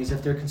sense to me is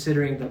if they're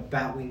considering the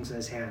bat wings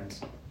as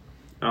hands.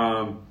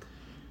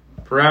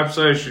 Perhaps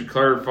I should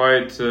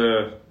clarify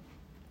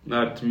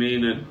that to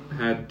mean it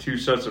had 2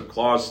 sets of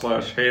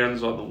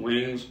claws/hands on the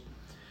wings,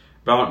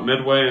 about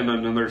midway, and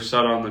then another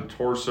set on the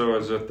torso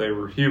as if they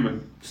were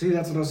human. See,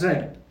 that's what I was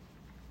saying.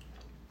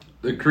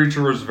 The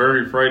creature was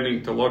very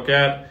frightening to look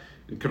at.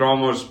 It could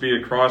almost be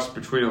a cross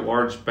between a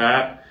large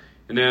bat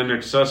and an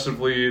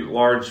excessively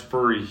large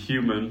furry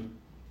human.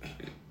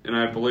 And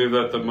I believe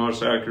that the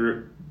most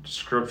accurate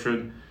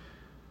description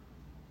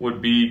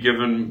would be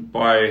given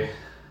by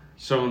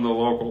some of the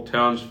local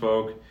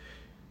townsfolk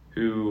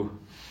who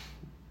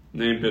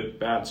named it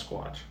Bat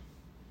Squatch.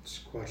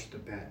 Squatch the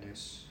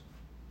badness.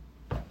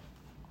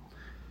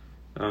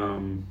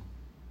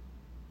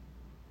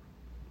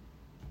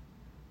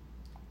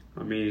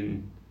 I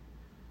mean,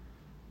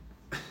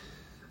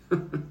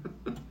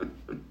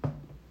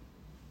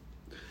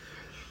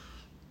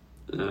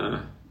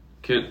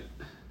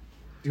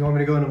 Do you want me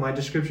to go into my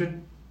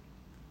description?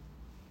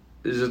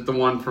 Is it the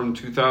one from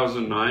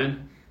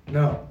 2009?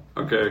 No.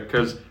 Okay,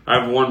 because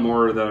I have one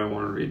more that I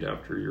want to read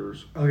after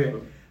yours. Okay.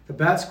 The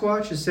Bat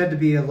Squatch is said to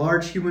be a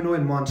large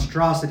humanoid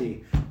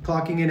monstrosity,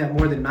 clocking in at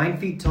more than 9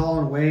 feet tall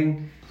and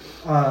weighing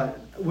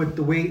with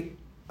the weight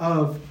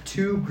of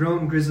 2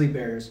 grown grizzly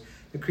bears.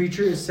 The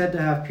creature is said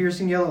to have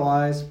piercing yellow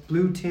eyes,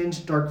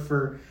 blue-tinged dark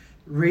fur,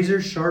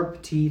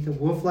 razor-sharp teeth, a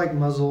wolf-like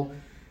muzzle,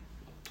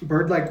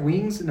 bird-like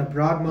wings, and a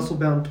broad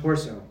muscle-bound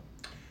torso.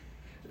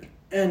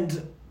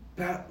 And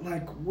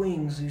bat-like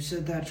wings. You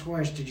said that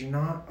twice, did you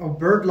not? Oh,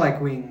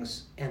 bird-like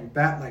wings and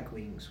bat-like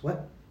wings.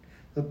 What?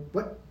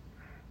 What?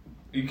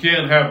 You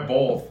can't have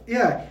both.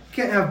 Yeah, you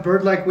can't have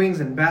bird-like wings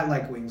and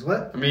bat-like wings.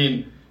 What? I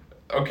mean,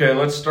 okay,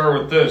 let's start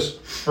with this.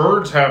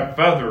 Birds have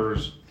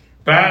feathers.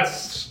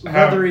 Bats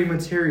have leathery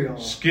material.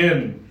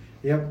 Skin.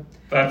 Yep.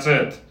 That's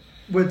it.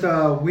 With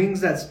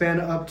wings that span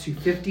up to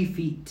 50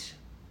 feet.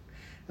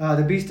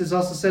 The beast is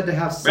also said to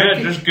have psychic...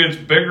 Man, it just gets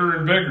bigger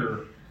and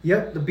bigger.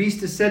 Yep, the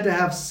beast is said to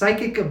have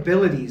psychic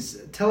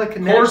abilities,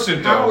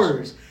 telekinetic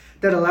powers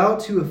that allow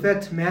it to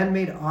affect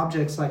man-made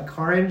objects like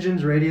car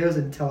engines, radios,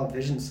 and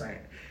television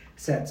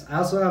sets. I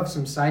also have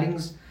some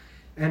sightings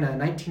and a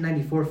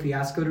 1994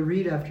 fiasco to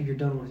read after you're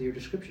done with your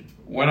description.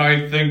 When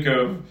I think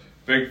of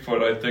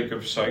Bigfoot, I think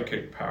of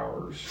psychic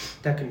powers.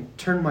 That can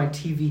turn my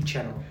TV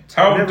channel.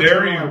 How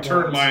dare you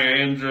turn my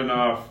engine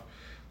off?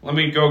 Let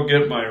me go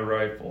get my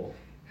rifle.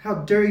 How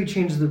dare you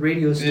change the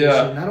radio station?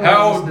 Yeah. I don't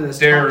How want to listen to this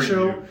dare talk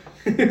show.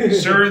 you?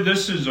 Sir,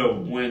 this is a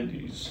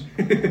Wendy's.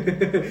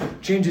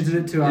 Changes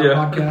it to our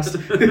podcast.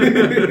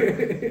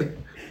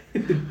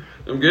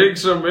 I'm getting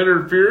some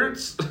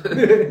interference.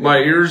 My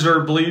ears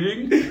are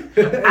bleeding.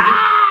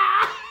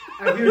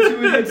 I hear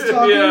two idiots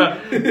talking. Yeah.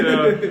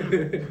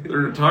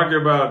 They're talking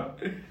about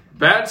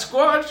Bat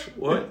Squatch?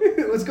 What?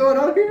 What's going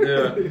on here?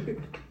 Yeah.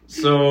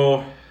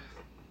 So,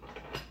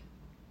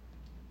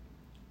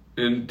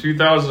 in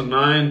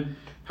 2009,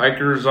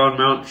 hikers on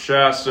Mount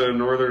Shasta in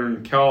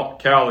northern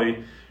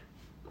Cali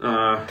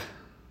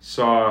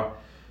saw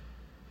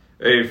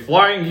a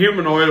flying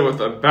humanoid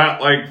with a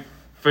bat-like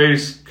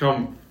face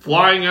come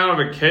flying out of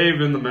a cave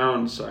in the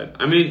mountainside.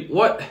 I mean,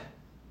 what?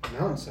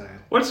 Mountainside.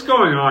 What's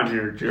going on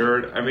here,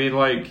 Jared? I mean,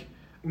 like...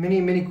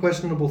 Many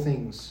questionable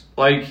things.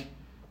 Like...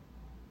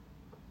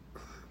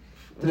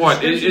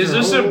 What? Is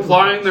this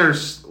implying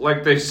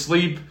they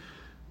sleep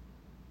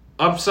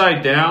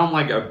upside down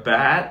like a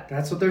bat?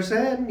 That's what they're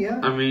saying, yeah.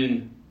 I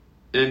mean,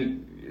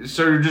 and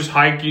so you're just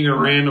hiking a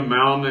random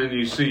mountain and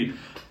you see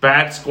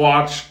Bat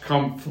Squatch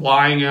come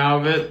flying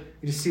out of it.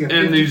 You just see a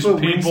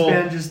 50-foot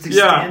wingspan just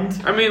extend.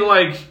 Yeah, I mean,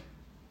 like...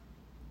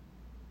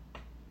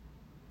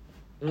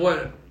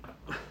 What?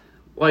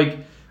 Like,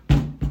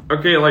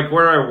 okay, like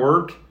where I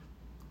work,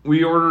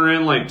 we order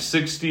in like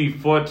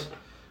 60-foot,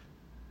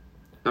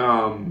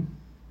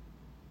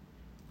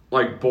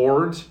 like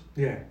boards.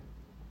 Yeah.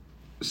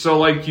 So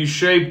like you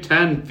shave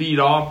 10 feet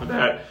off of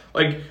that.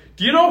 Like,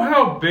 do you know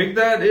how big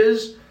that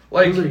is?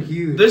 Like, those are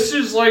huge. This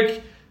is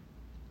like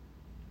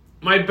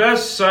my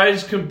best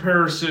size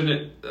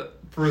comparison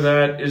for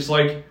that is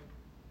like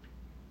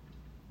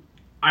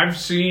I've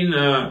seen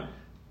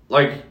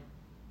like,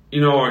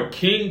 you know, a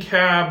king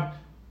cab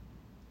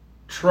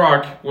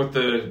truck with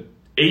a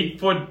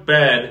 8-foot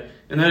bed,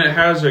 and then it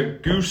has a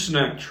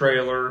gooseneck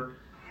trailer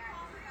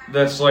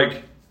that's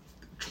like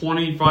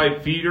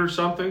 25 feet or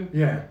something.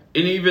 Yeah.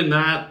 And even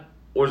that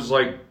was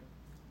like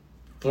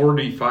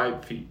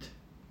 45 feet.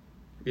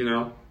 You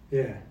know?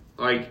 Yeah.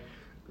 Like,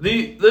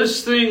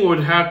 this thing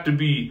would have to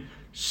be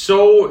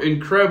so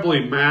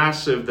incredibly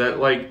massive that,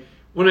 like,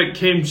 when it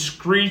came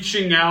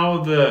screeching out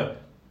of the...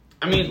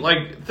 I mean,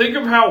 like, think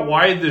of how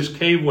wide this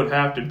cave would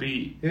have to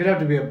be. It'd have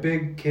to be a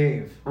big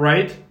cave.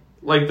 Right?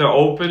 Like, the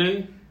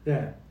opening.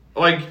 Yeah.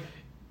 Like,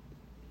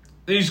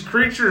 these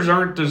creatures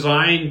aren't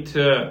designed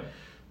to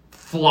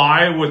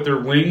fly with their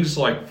wings,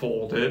 like,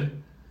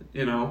 folded,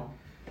 you know?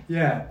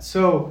 Yeah.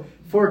 So,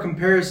 for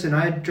comparison,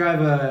 I drive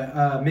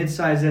a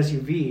mid-sized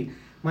SUV.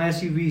 My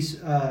SUV's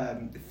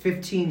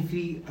 15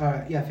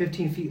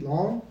 feet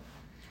long.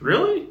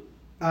 Really?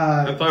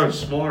 I thought it was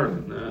smaller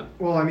than that.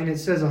 Well, I mean, it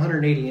says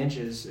 180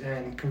 inches,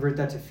 and convert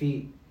that to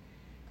feet.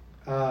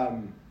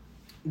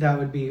 That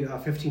would be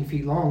 15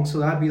 feet long, so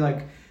that'd be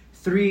like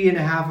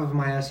 3.5 of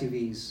my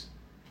SUVs.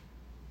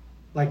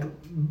 Like,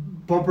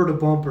 bumper to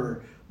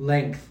bumper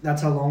length.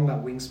 That's how long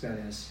that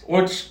wingspan is.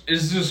 Which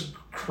is just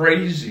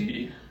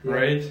crazy,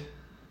 right?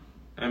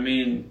 I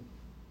mean,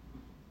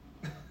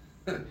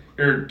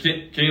 here,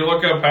 can you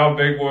look up how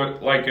big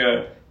what like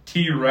a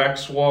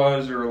T-Rex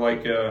was, or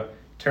like a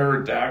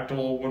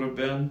pterodactyl would have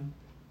been?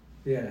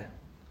 Yeah.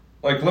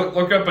 Like,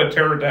 look up a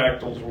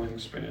pterodactyl's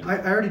wingspan. I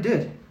already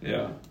did.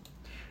 Yeah.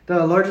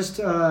 The largest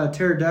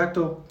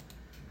pterodactyl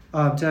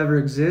to ever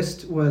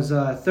exist was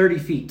 30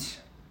 feet.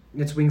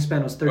 Its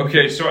wingspan was 30 feet.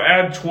 Okay, so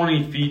add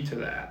 20 feet to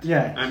that.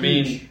 Yeah. I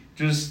mean,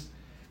 just...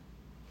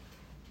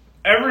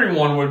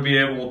 Everyone would be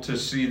able to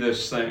see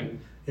this thing.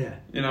 Yeah.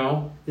 You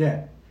know?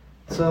 Yeah.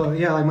 So,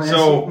 yeah, like my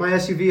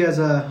SUV has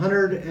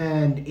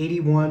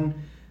 181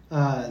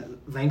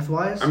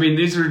 lengthwise. I mean,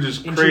 these are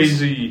just inches.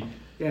 Crazy.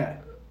 Yeah.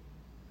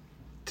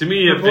 To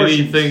me, if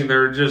anything,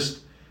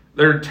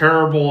 they're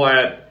terrible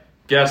at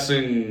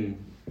guessing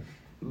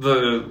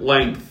the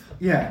length.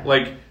 Yeah.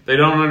 Like, they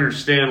don't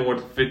understand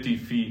what 50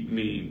 feet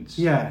means.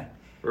 Yeah.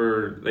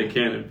 Or they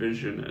can't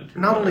envision it.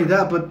 Not only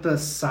that, but the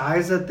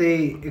size that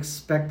they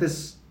expect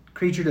this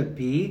creature to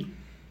be,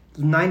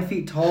 9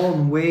 feet tall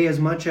and weigh as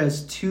much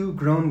as 2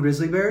 grown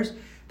grizzly bears.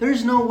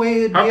 There's no way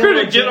it'd be How could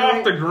it get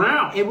off the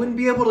ground? It wouldn't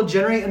be able to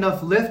generate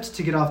enough lift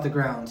to get off the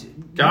ground.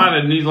 God,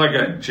 it'd need like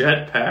a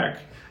jetpack.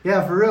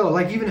 Yeah, for real.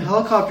 Like, even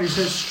helicopters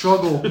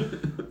struggle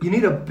You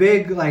need a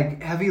big,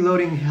 like, heavy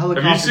loading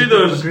helicopter. Have you seen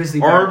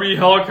those Army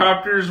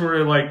helicopters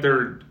where like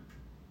they're?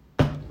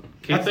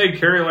 Can't they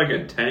carry like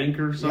a tank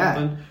or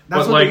something? Yeah,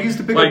 that's what they used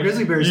to pick up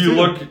grizzly bears. You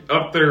look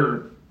up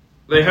there,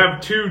 they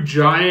have 2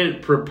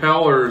 giant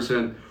propellers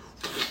and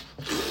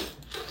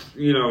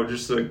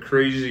just a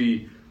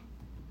crazy.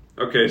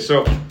 Okay,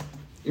 so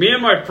me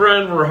and my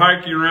friend were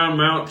hiking around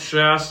Mount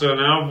Shasta, and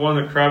out of one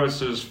of the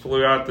crevices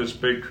flew out this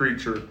big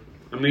creature.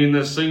 I mean,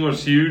 this thing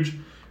was huge.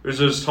 It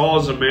was as tall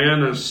as a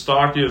man, as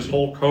stocky as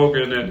Hulk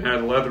Hogan, and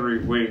had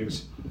leathery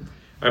wings.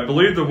 I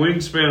believe the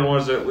wingspan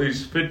was at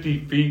least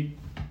 50 feet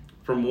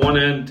from one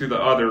end to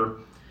the other.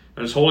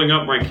 I was holding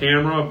up my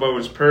camera, but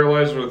was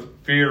paralyzed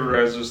with fear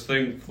as this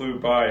thing flew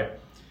by.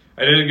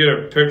 I didn't get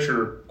a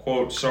picture,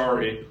 quote,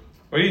 sorry.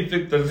 What do you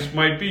think this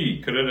might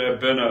be? Could it have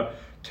been a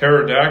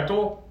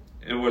pterodactyl?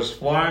 It was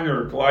flying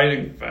or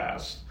gliding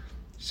fast.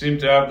 It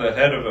seemed to have the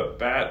head of a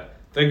bat.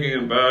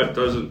 Thinking about it,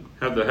 doesn't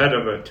have the head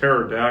of a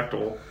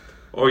pterodactyl.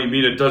 Oh, you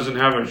mean it doesn't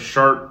have a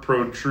sharp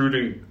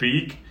protruding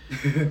beak?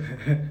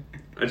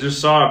 I just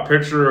saw a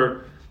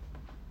picture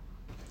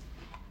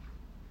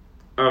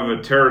of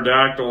a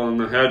pterodactyl and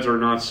the heads are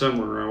not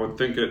similar. I would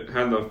think it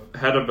had the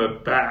head of a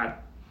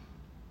bat.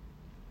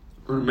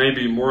 Or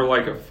maybe more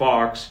like a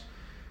fox.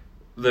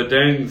 The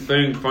dang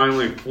thing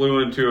finally flew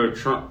into a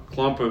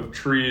clump of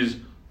trees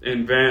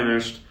and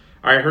vanished.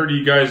 I heard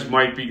you guys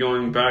might be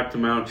going back to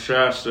Mount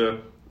Shasta.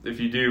 If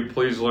you do,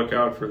 please look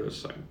out for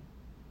this thing.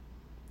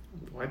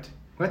 What?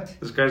 What?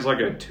 This guy's like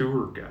a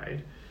tour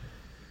guide.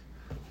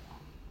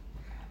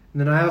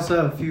 And then I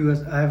also have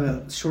I have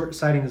a short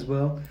sighting as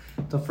well.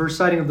 The first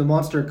sighting of the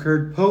monster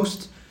occurred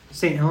post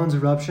St. Helens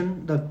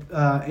eruption.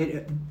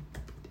 The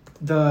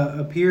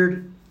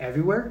appeared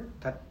everywhere.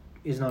 That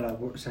is not a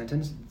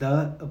sentence.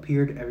 The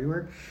appeared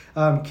everywhere.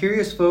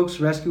 Curious folks,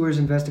 rescuers,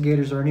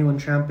 investigators, or anyone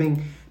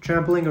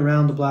trampling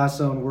around the blast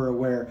zone were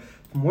aware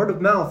from word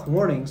of mouth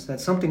warnings that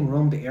something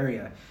roamed the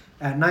area.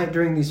 At night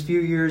during these few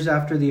years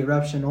after the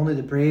eruption, only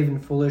the brave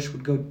and foolish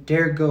would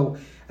dare go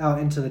out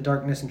into the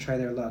darkness and try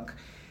their luck.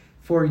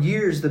 For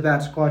years, the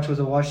Bat Squatch was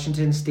a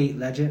Washington state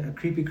legend, a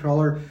creepy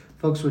crawler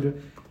folks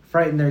would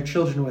frighten their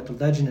children with, a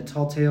legend, a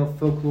tall tale,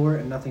 folklore,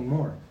 and nothing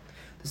more.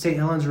 The St.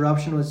 Helens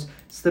eruption was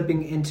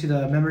slipping into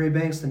the memory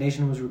banks, the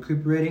nation was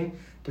recuperating,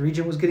 the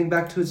region was getting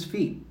back to its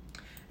feet.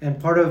 And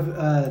part of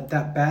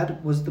that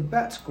bad was the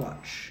Bat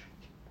Squatch.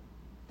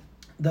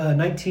 The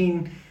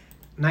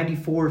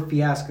 1994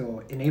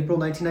 fiasco. In April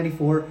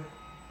 1994,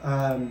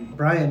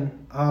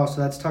 Brian, so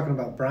that's talking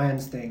about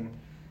Brian's thing.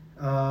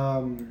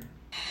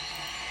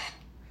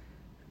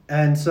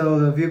 And so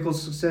the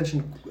vehicle's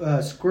suspension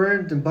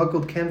squirmed and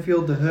buckled.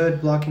 Canfield, the hood,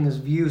 blocking his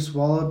view,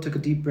 swallowed, took a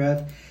deep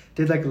breath,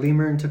 did like a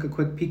lemur, and took a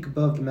quick peek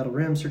above the metal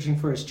rim, searching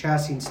for his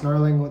chassis and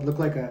snarling what looked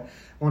like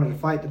wanted to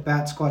fight. The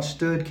Bat Squatch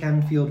stood.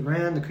 Canfield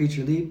ran. The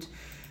creature leaped.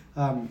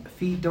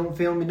 Feet don't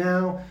fail me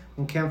now.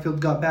 When Canfield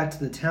got back to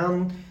the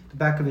town, the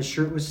back of his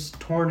shirt was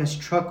torn, his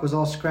truck was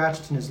all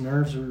scratched, and his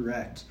nerves were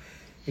wrecked.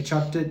 They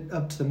chalked it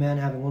up to the man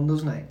having one of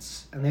those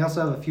nights. And they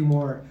also have a few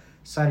more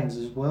sightings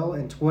as well.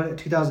 In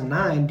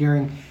 2009,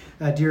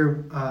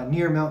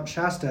 near Mount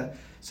Shasta,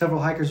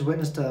 several hikers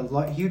witnessed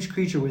a huge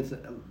creature with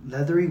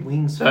leathery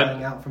wings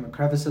flying out from a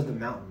crevice of the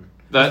mountain.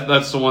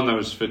 That's the one that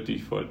was 50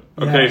 foot.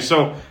 Okay, yeah.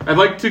 So I'd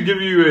like to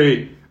give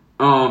you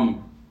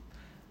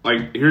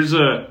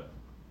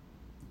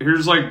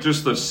here's like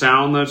just the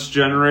sound that's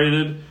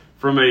generated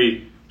from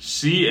a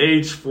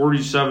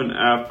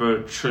CH-47F,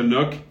 a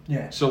Chinook.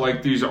 Yeah. So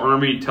like these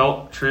Army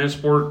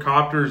transport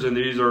copters, and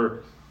these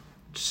are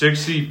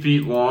 60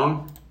 feet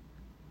long.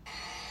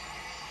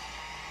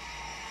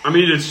 I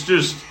mean, it's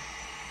just,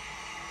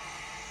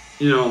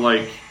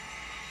 like,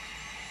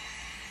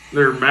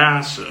 they're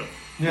massive.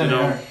 Yeah, they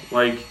are.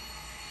 Like,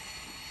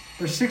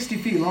 they're 60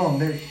 feet long.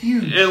 They're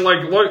huge. And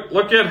like,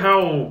 look at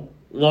how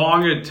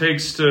long it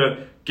takes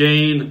to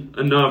gain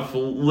enough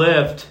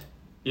lift,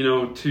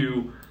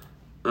 to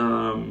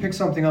pick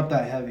something up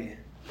that heavy.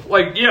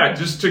 Like, yeah,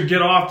 just to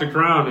get off the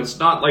ground. It's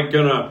not like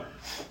gonna,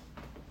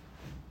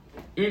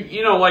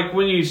 like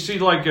when you see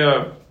like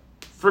a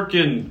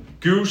freaking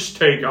goose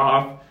take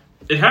off,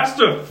 it has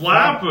to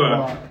flap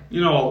a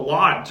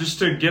lot just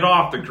to get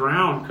off the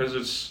ground because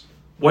it's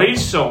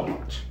weighs so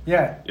much.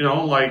 Yeah.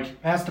 Like it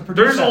has to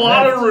produce there's a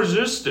lot of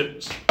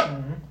resistance.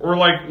 Mm-hmm. Or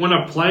like when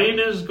a plane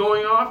is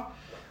going off,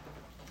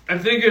 I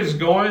think it's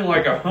going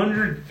like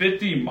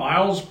 150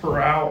 miles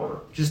per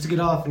hour. Just to get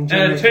off. And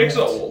it takes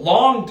a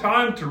long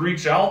time to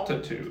reach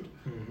altitude.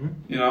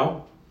 Mm-hmm.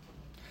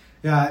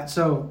 Yeah,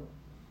 so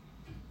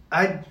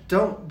I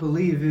don't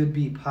believe it would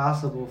be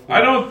possible for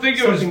I don't think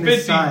it was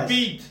 50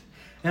 feet.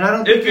 And I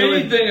don't think if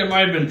anything, it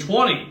might have been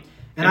 20.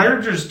 And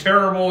you're just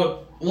terrible at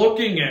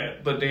looking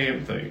at the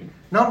damn thing.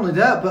 Not only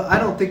that, but I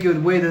don't think it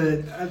would weigh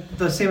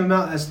the same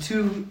amount as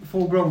 2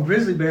 full-grown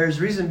grizzly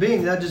bears. Reason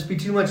being, that'd just be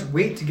too much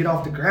weight to get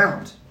off the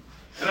ground.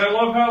 And I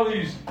love how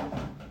these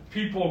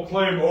people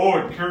claim,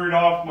 it carried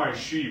off my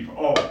sheep.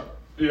 Oh,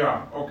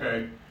 yeah,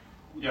 okay.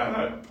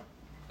 Yeah,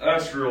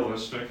 that's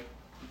realistic,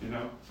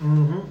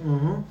 Mm-hmm,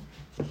 mm-hmm.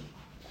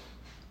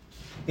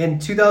 In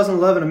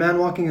 2011, a man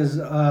walking his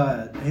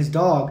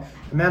dog.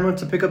 The man went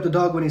to pick up the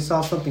dog when he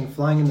saw something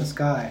flying in the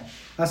sky.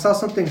 I saw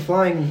something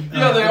flying.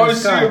 Yeah, they in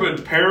always the sky. see them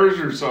in pairs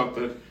or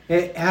something.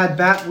 It had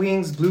bat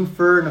wings, blue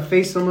fur, and a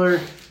face similar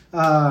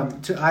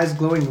to eyes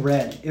glowing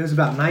red. It was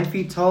about 9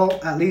 feet tall.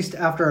 At least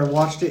after I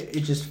watched it,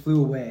 it just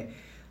flew away.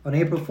 On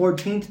April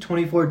 14th,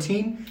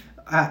 2014,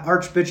 at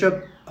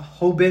Archbishop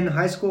Hoban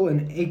High School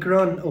in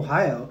Akron,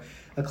 Ohio,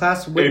 a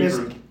class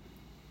witnessed...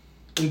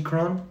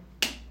 Akron?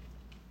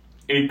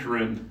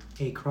 Akron?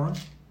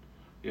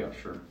 Yeah,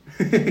 sure.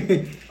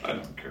 I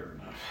don't care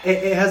enough.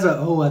 It has a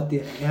O at the...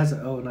 It has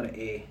an O, not an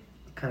A.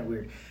 Kind of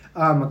weird.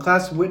 A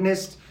class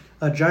witnessed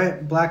a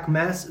giant black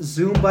mass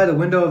zoom by the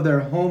window of their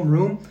home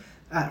room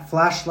at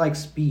flash-like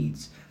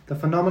speeds. The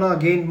phenomenon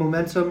gained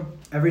momentum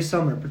every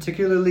summer,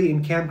 particularly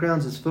in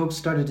campgrounds as folks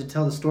started to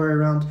tell the story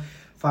around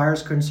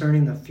fires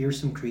concerning the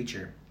fearsome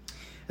creature.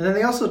 And then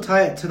they also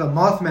tie it to the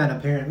Mothman,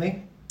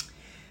 apparently.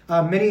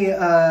 Many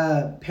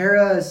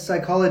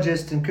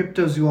parapsychologists and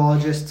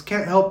cryptozoologists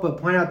can't help but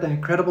point out the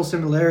incredible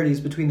similarities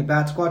between the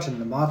Bat Squatch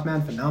and the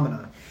Mothman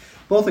phenomenon.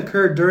 Both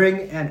occurred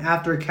during and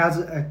after a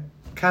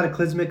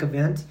cataclysmic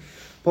event.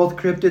 Both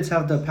cryptids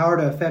have the power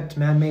to affect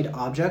man-made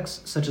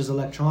objects, such as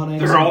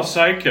electronics. They're all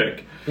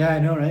psychic. Yeah, I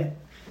know, right?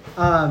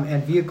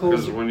 And vehicles.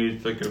 Because when you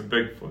think of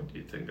Bigfoot,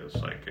 you think of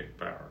psychic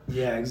power.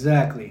 Yeah,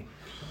 exactly.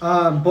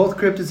 Both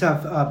cryptids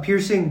have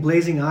piercing,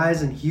 blazing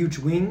eyes and huge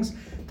wings.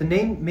 The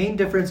main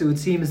difference, it would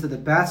seem, is that the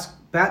Bat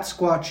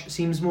Squatch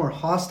seems more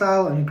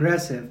hostile and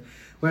aggressive,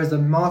 whereas the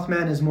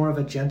Mothman is more of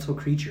a gentle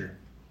creature.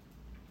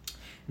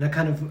 And that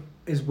kind of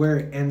is where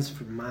it ends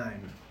for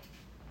mine.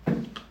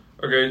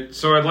 Okay,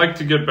 so I'd like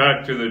to get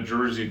back to the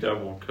Jersey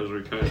Devil, because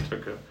we kind of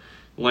took a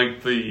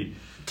lengthy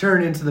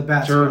turn into the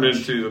Bat Squatch.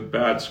 into the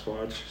Bat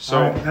Squatch. So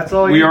all right, that's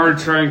all we are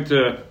trying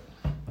to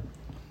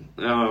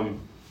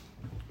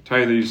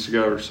tie these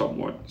together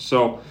somewhat.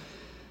 So,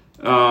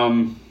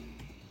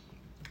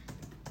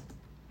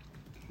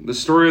 the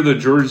story of the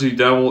Jersey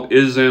Devil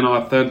is an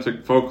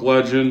authentic folk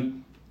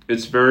legend.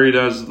 It's varied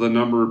as the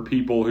number of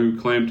people who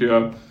claim to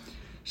have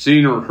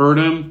seen or heard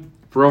him.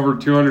 For over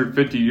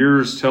 250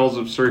 years, tales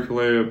have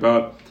circulated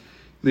about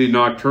the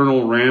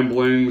nocturnal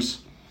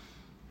ramblings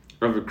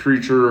of a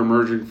creature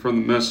emerging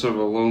from the midst of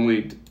a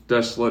lonely,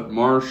 desolate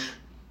marsh.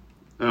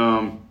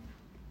 To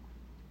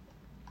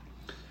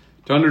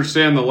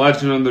understand the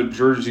legend of the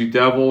Jersey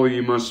Devil,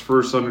 you must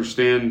first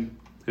understand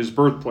his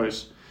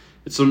birthplace.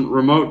 It's a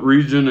remote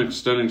region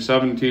extending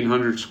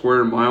 1,700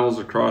 square miles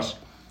across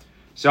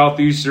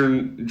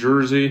southeastern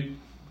Jersey.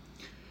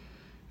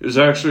 It is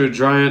actually a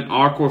giant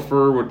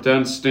aquifer with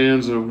dense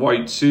stands of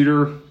white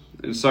cedar.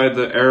 Inside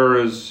the air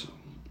is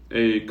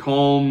a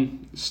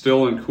calm,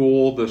 still and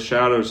cool. The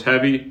shadows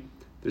heavy.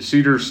 The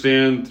cedars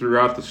stand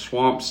throughout the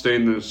swamp,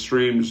 stain the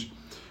streams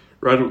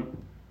red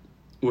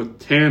with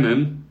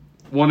tannin.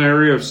 One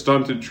area of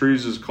stunted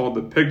trees is called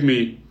the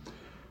Pygmy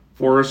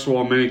Forest,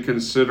 while many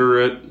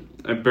consider it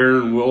a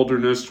barren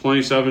wilderness.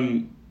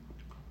 27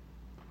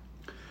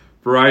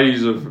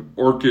 varieties of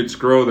orchids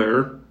grow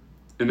there.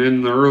 And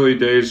in the early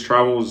days,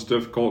 travel was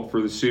difficult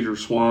for the cedar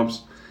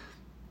swamps,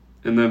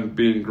 and them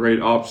being great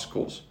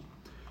obstacles.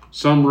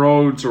 Some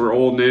roads are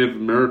old Native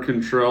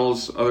American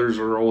trails, others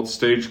are old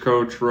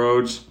stagecoach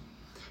roads.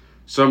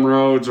 Some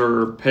roads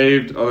are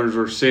paved, others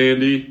are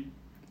sandy.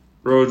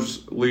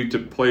 Roads lead to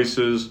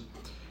places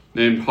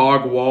named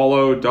Hog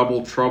Wallow,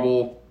 Double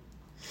Trouble,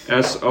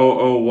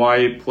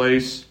 Sooy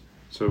Place,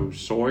 so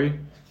soy,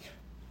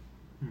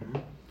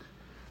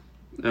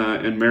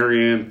 and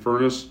Marianne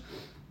Furnace.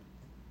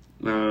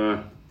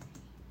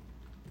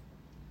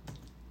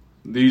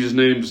 These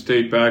names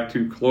date back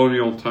to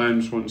colonial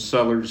times when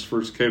settlers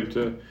first came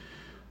to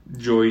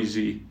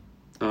Jersey.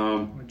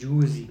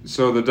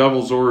 So the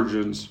Devil's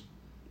origins.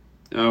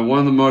 One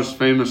of the most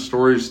famous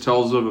stories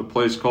tells of a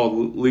place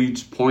called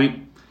Leeds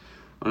Point.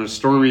 On a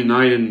stormy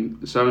night in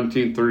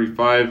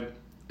 1735,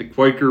 a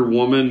Quaker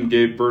woman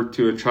gave birth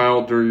to a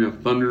child during a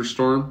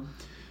thunderstorm.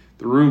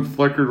 The room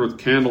flickered with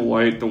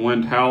candlelight. The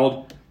wind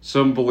howled.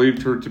 Some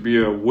believed her to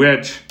be a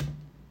witch.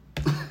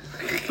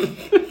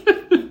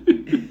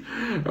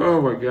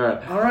 Oh my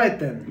God. All right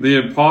then. The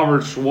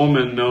impoverished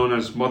woman known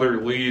as Mother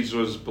Leeds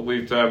was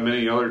believed to have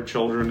many other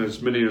children,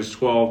 as many as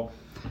 12.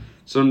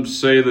 Some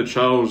say the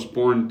child was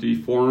born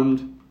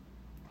deformed.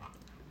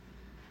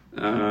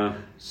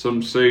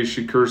 Some say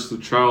she cursed the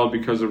child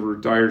because of her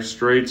dire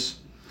straits.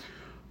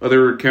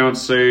 Other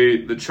accounts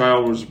say the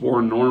child was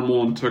born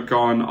normal and took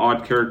on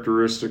odd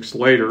characteristics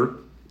later.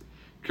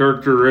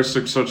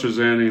 Characteristics such as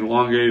an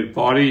elongated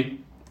body,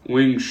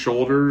 winged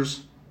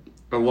shoulders,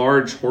 a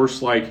large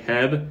horse-like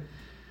head,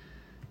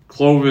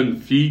 cloven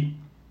feet,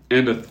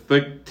 and a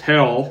thick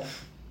tail.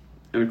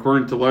 And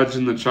according to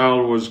legend, the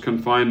child was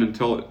confined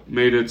until it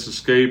made its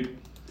escape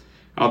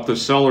out the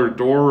cellar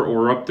door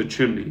or up the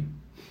chimney.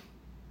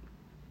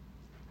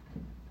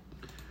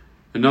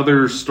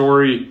 Another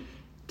story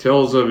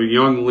tells of a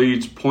young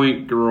Leeds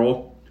Point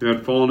girl who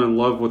had fallen in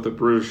love with a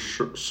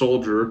British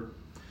soldier.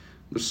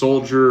 The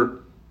soldier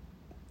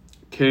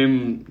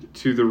came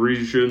to the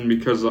region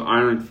because the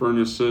iron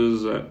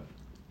furnaces at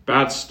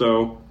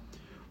Batstow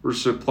were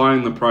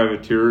supplying the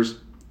privateers.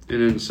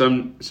 And in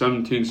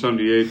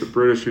 1778, the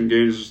British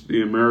engaged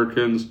the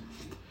Americans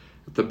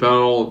at the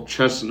Battle of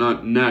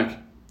Chestnut Neck.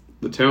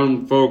 The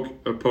town folk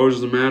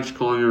opposed the match,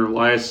 calling her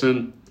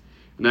liaison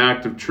an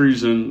act of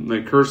treason.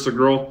 They cursed the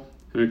girl,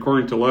 and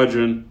according to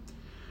legend,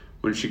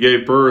 when she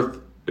gave birth,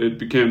 it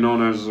became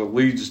known as the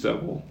Leeds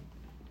Devil.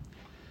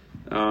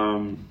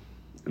 And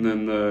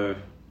then the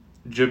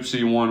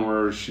gypsy one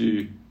where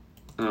she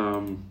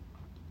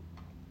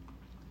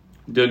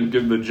didn't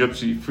give the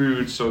gypsy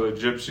food, so the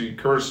gypsy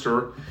cursed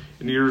her.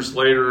 And years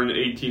later, in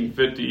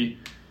 1850,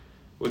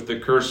 with the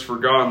curse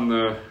forgotten,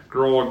 the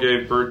girl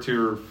gave birth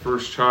to her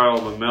first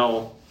child,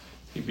 Amel.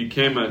 He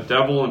became a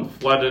devil and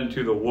fled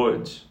into the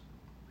woods.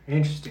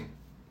 Interesting.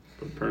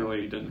 But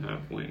apparently he didn't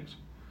have wings.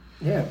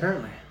 Yeah,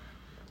 apparently.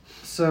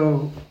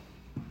 So,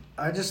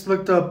 I just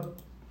looked up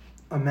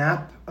a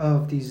map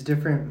of these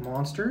different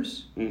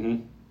monsters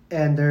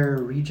and their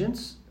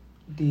regions.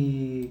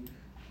 The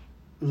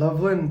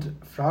Loveland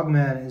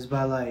Frogman is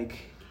by like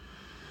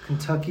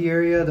Kentucky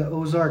area. The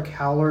Ozark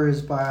Howler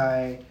is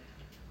by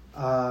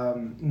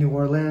New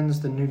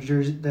Orleans. The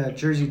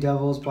Jersey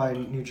Devils by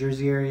New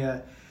Jersey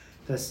area.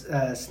 The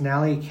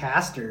Snally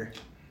Caster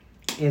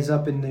is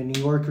up in the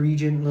New York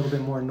region, a little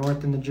bit more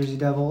north than the Jersey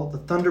Devil. The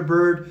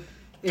Thunderbird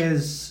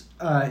is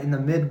in the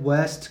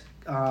Midwest.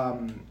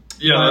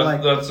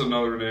 That's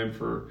another name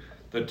for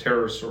the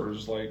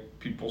pterosaurs. Like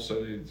people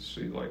say they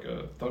see like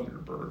a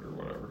thunderbird or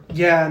whatever.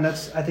 Yeah, and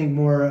that's I think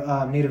more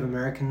Native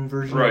American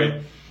version. Right. Of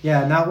it.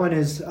 Yeah, and that one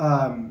is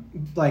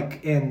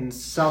like in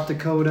South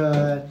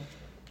Dakota,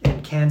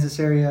 in Kansas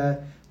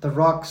area.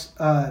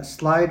 The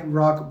Slide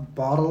Rock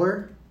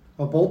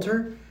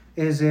Bolter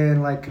is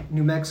in like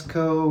New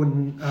Mexico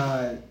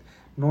and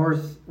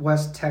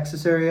northwest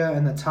Texas area,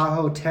 and the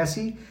Tahoe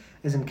Tessie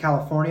is in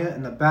California,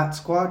 and the Bat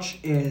Squatch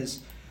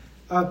is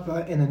up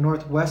in the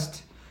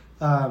northwest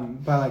by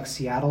like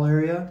Seattle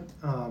area,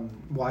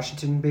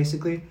 Washington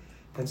basically.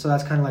 And so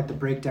that's kind of like the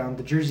breakdown.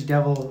 The Jersey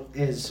Devil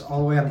is all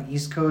the way on the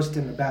east coast,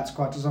 and the Bat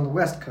Squatch is on the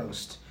west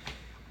coast.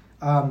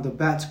 The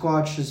Bat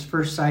Squatch's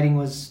first sighting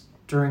was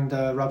during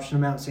the eruption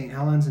of Mount St.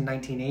 Helens in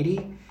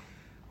 1980,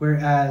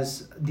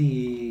 whereas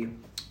the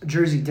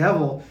Jersey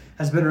Devil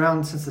has been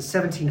around since the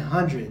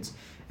 1700s,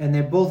 and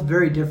they're both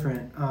very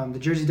different. The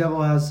Jersey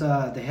Devil has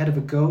the head of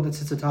a goat that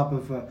sits atop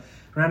of a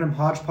random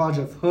hodgepodge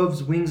of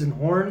hooves, wings, and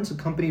horns,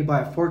 accompanied by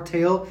a forked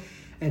tail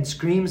and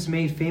screams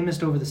made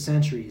famous over the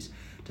centuries.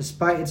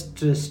 Despite its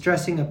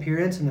distressing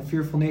appearance and the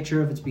fearful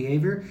nature of its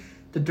behavior,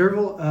 the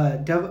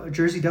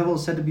Jersey Devil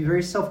is said to be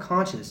very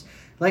self-conscious,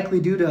 likely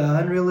due to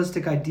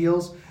unrealistic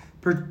ideals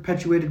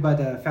perpetuated by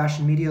the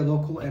fashion media.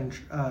 Local and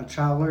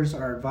travelers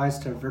are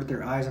advised to avert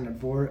their eyes and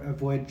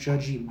avoid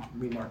judgy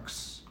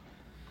remarks.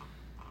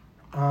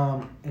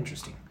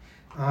 Interesting.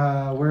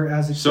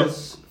 Whereas it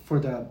says for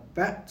the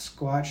Bat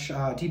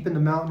Squatch, deep in the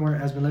mountain where it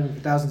has been living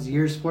for thousands of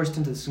years, forced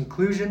into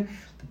seclusion,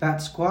 the Bat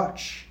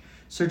Squatch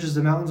searches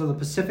the mountains of the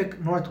Pacific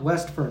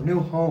Northwest for a new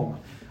home,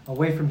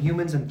 away from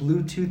humans and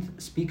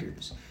Bluetooth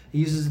speakers. It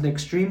uses an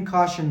extreme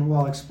caution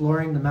while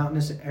exploring the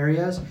mountainous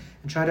areas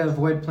and try to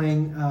avoid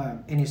playing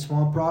any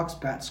swamp rocks.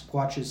 Bat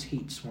Squatches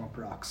hate swamp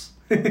rocks.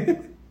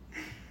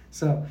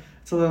 So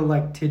it's a little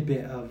like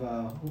tidbit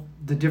of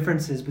the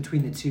differences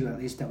between the two, at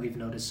least that we've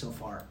noticed so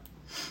far.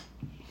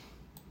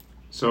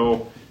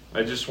 So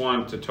I just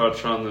wanted to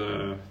touch on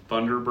the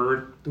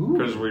Thunderbird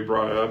because we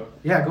brought it up.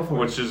 Yeah, go for it.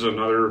 Which is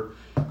another,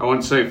 I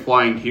wouldn't say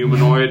flying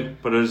humanoid,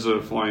 but it is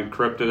a flying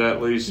cryptid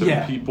at least.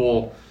 And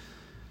people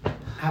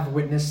have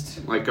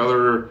witnessed. Like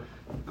other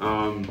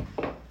paranormal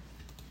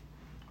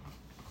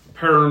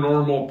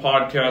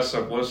podcasts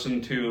I've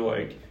listened to,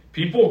 like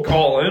people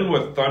call in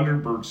with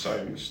Thunderbird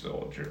sightings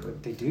still,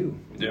 Jared. They do.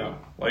 Yeah.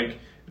 Like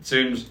it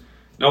seems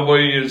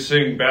nobody is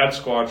seeing Bat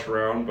Squatch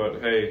around,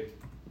 but hey,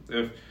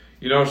 if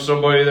you know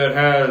somebody that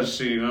has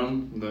seen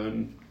them,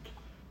 then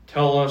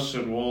tell us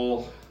and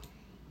we'll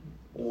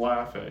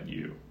laugh at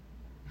you.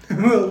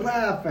 We'll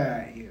laugh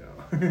at you.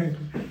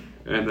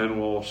 And then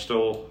we'll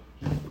still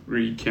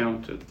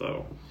recount it,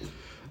 though.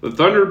 The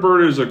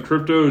Thunderbird is a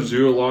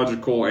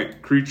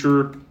cryptozoological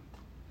creature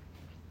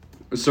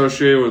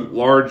associated with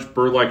large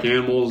bird-like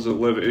animals that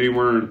live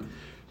anywhere in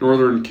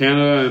northern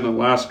Canada and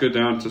Alaska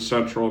down to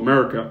Central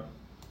America.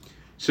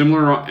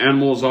 Similar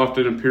animals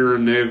often appear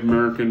in Native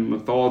American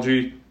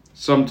mythology.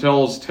 Some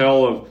tales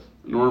tell of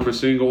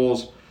enormous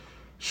eagles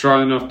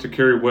strong enough to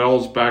carry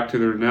whales back to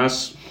their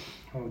nests.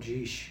 Oh,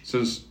 geesh.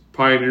 Since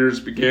pioneers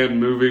began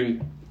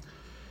moving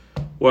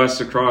west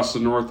across the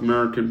North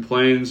American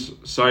plains,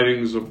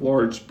 sightings of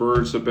large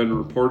birds have been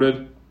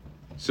reported.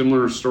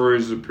 Similar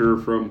stories appear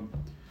from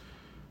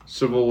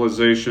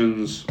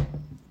civilizations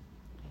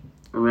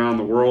around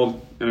the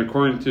world. And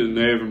according to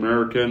Native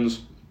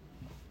Americans,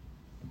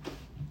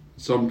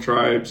 some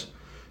tribes,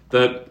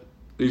 that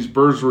these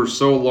birds were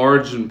so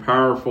large and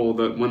powerful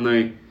that when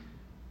they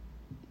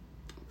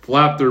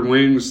flapped their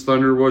wings,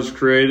 thunder was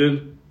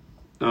created,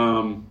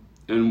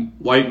 and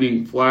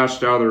lightning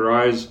flashed out of their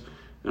eyes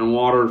and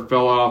water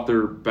fell out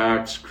their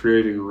backs,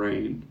 creating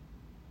rain.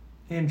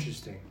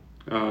 Interesting.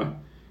 Can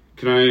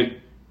I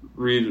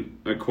read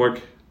a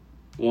quick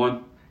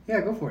one?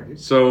 Yeah, go for it, dude.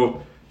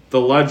 So,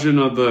 the legend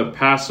of the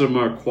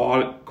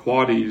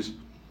Passamaquoddies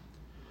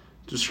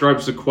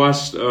describes the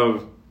quest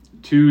of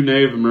two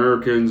Native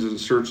Americans in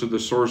search of the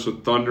source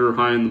of thunder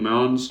high in the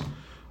mountains.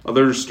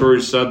 Other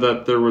stories said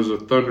that there was a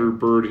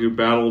thunderbird who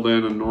battled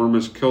an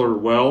enormous killer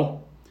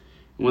whale.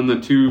 When the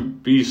two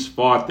beasts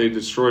fought, they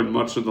destroyed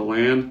much of the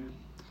land,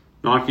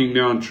 knocking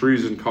down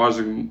trees and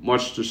causing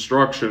much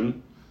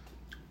destruction.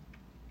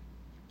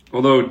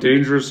 Although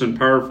dangerous and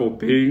powerful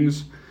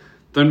beings,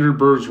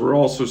 thunderbirds were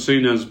also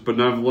seen as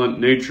benevolent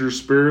nature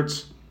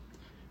spirits.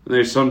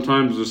 They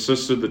sometimes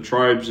assisted the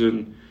tribes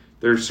in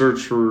their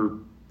search for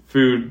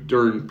food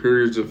during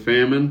periods of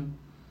famine.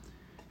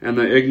 And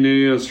the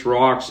igneous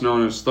rocks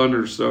known as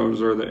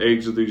thunderstones are the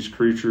eggs of these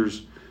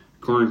creatures,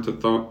 according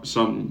to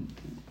some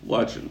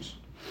legends.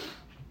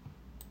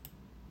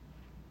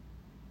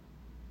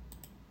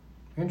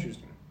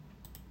 Interesting.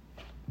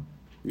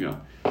 Yeah.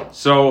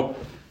 So,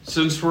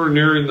 since we're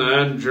nearing the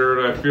end,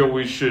 Jared, I feel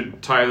we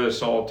should tie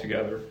this all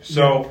together.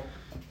 So,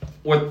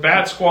 with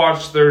Bat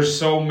Squatch, there's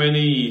so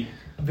many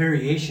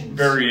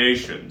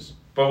variations.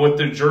 But with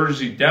the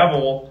Jersey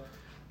Devil,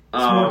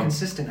 it's more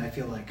consistent, I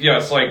feel like. Yeah,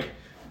 it's like...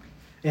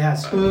 It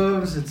has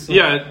hooves. It's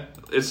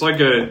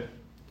like a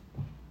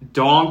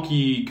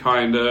donkey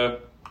kind of,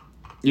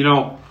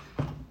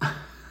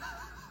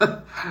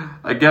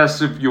 I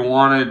guess if you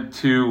wanted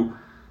to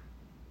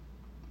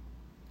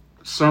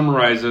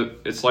summarize it,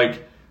 it's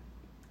like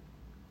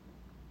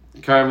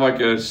kind of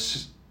like a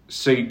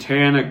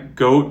satanic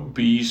goat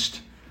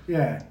beast.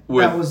 Yeah,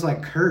 that was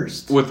like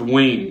cursed. With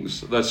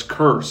wings, that's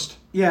cursed.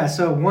 Yeah,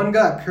 so one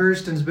got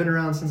cursed and has been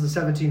around since the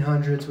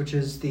 1700s, which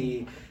is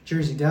the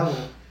Jersey Devil.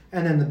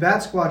 And then the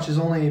Bat Squatch has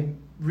only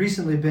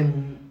recently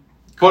been...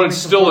 But it's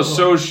still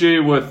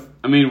associated with...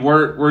 I mean,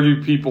 where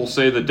do people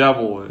say the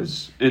devil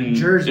is? In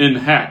Jersey. In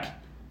Heck.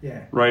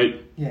 Yeah.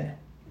 Right? Yeah.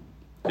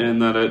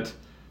 And that it...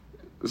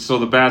 So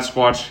the Bat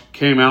Squatch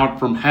came out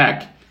from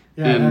Heck.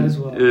 Yeah, and that as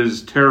well.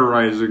 Is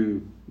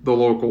terrorizing the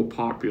local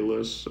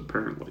populace,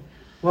 apparently.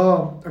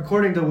 Well,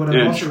 according to what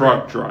I've also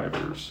truck read,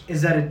 drivers.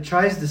 Is that it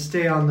tries to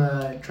stay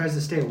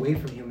away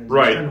from humans.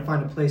 Right. It's trying to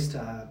find a place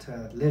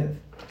to live.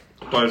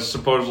 But it's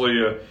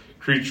supposedly a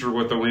creature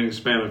with a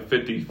wingspan of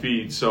 50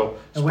 feet, so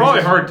it's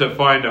probably hard to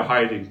find a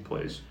hiding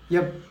place.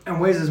 Yep,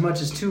 and weighs as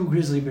much as 2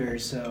 grizzly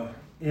bears, so,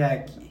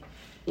 yeah.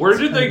 Where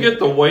did they get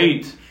the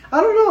weight? I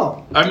don't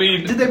know. I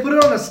mean... Did they put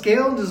it on a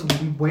scale and just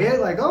weigh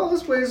it? Like, oh,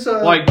 this weighs...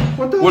 when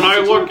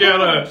I look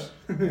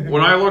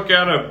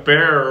at a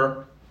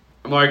bear,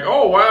 I'm like,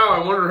 oh,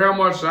 wow, I wonder how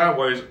much that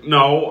weighs.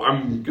 No,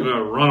 I'm going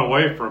to run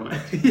away from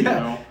it. Yeah. You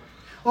know?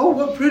 Oh,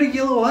 what pretty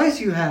yellow eyes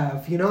you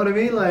have. You know what I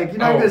mean? Like, you're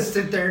not going to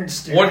sit there and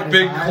stare What at his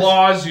big eyes.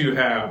 claws you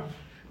have.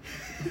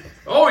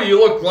 Oh, you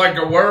look like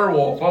a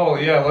werewolf. Oh,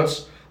 yeah,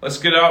 let's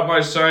get out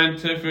my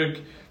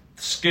scientific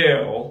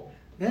scale.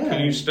 Yeah.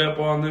 Can you step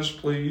on this,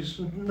 please?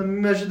 Let me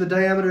measure the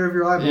diameter of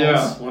your eyeballs.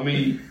 Yeah,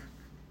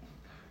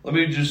 let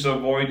me just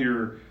avoid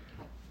your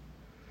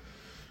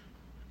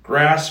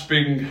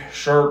grasping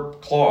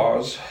sharp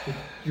claws.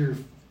 Your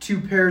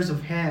 2 pairs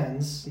of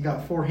hands. You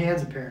got 4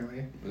 hands,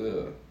 apparently.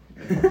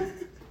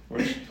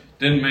 Which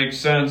didn't make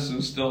sense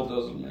and still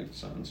doesn't make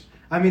sense.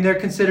 I mean, they're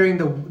considering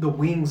the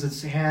wings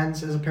as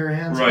hands, as a pair of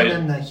hands, right. And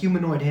then the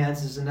humanoid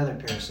hands is another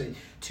pair. So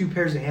 2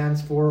 pairs of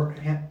hands, 4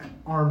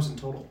 arms in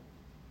total.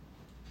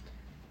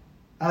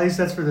 At least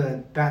that's for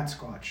the Bat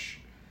Squatch.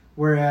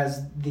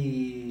 Whereas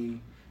the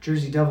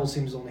Jersey Devil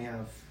seems to only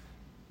have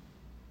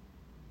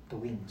the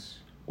wings.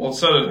 Well, it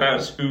said it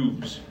has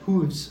hooves.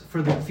 Hooves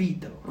for the feet,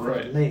 though.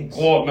 Right. For the legs.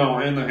 Well, no,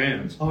 and the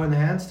hands. Oh, and the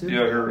hands, too?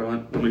 Yeah, here,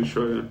 let me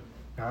show you.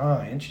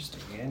 Oh,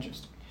 interesting.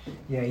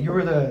 Yeah, you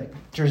were the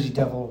Jersey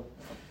Devil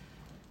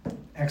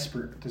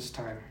expert this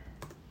time.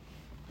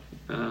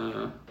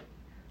 Oh,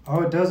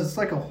 it does. It's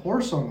like a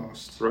horse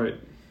almost. Right.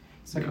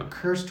 It's like a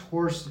cursed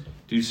horse.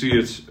 Do you see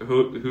its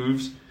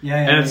hooves? Yeah.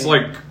 And it's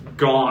like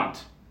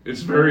gaunt.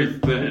 It's very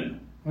thin.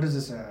 What is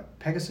this, a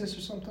Pegasus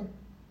or something?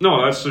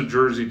 No, that's the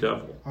Jersey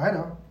Devil. I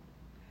know.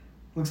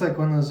 Looks like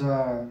one of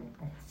those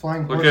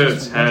flying horses. Look at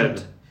its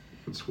head.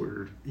 It's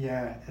weird.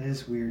 Yeah, it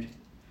is weird.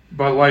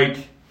 But like,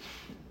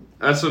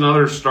 that's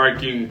another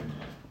striking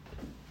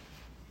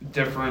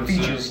difference.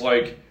 Is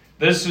like,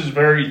 this is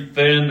very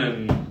thin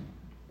and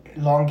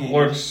elongated.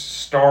 Looks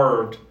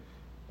starved,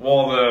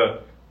 while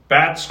the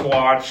Bat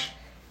Squatch,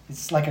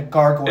 it's like a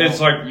gargoyle. It's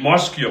like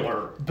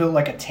muscular, built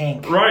like a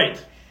tank.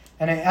 Right.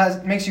 And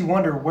it makes you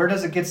wonder, where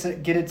does it get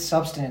its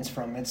sustenance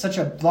from? It's such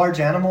a large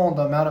animal,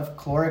 the amount of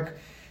caloric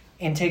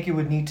intake it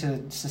would need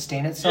to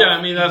sustain itself. Yeah,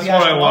 I mean, that's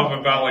what I love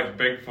about like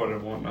Bigfoot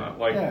and whatnot.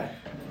 Like,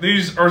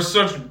 these are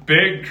such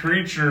big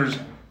creatures.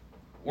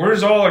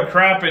 Where's all the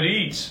crap it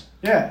eats?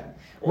 Yeah.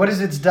 What is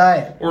its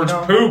diet? Or its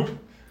poop.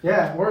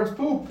 Yeah, or its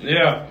poop.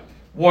 Yeah.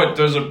 What,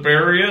 does it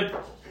bury it?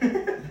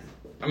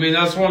 I mean,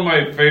 that's one of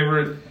my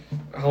favorite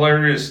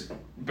hilarious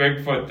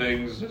Bigfoot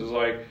things is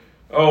like,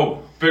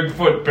 oh,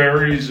 Bigfoot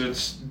buries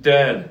its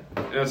dead.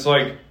 And it's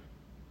like,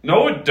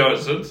 no, it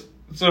doesn't.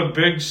 It's a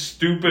big,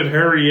 stupid,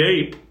 hairy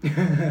ape.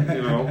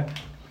 You know?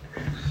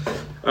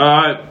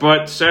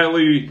 But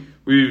sadly,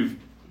 we've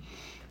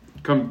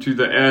come to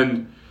the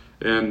end,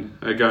 and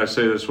I gotta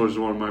say this was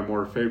one of my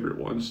more favorite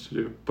ones to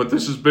do. But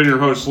this has been your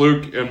host,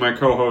 Luke, and my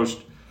co-host,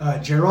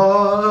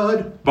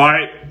 Gerard.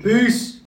 Bye. Peace.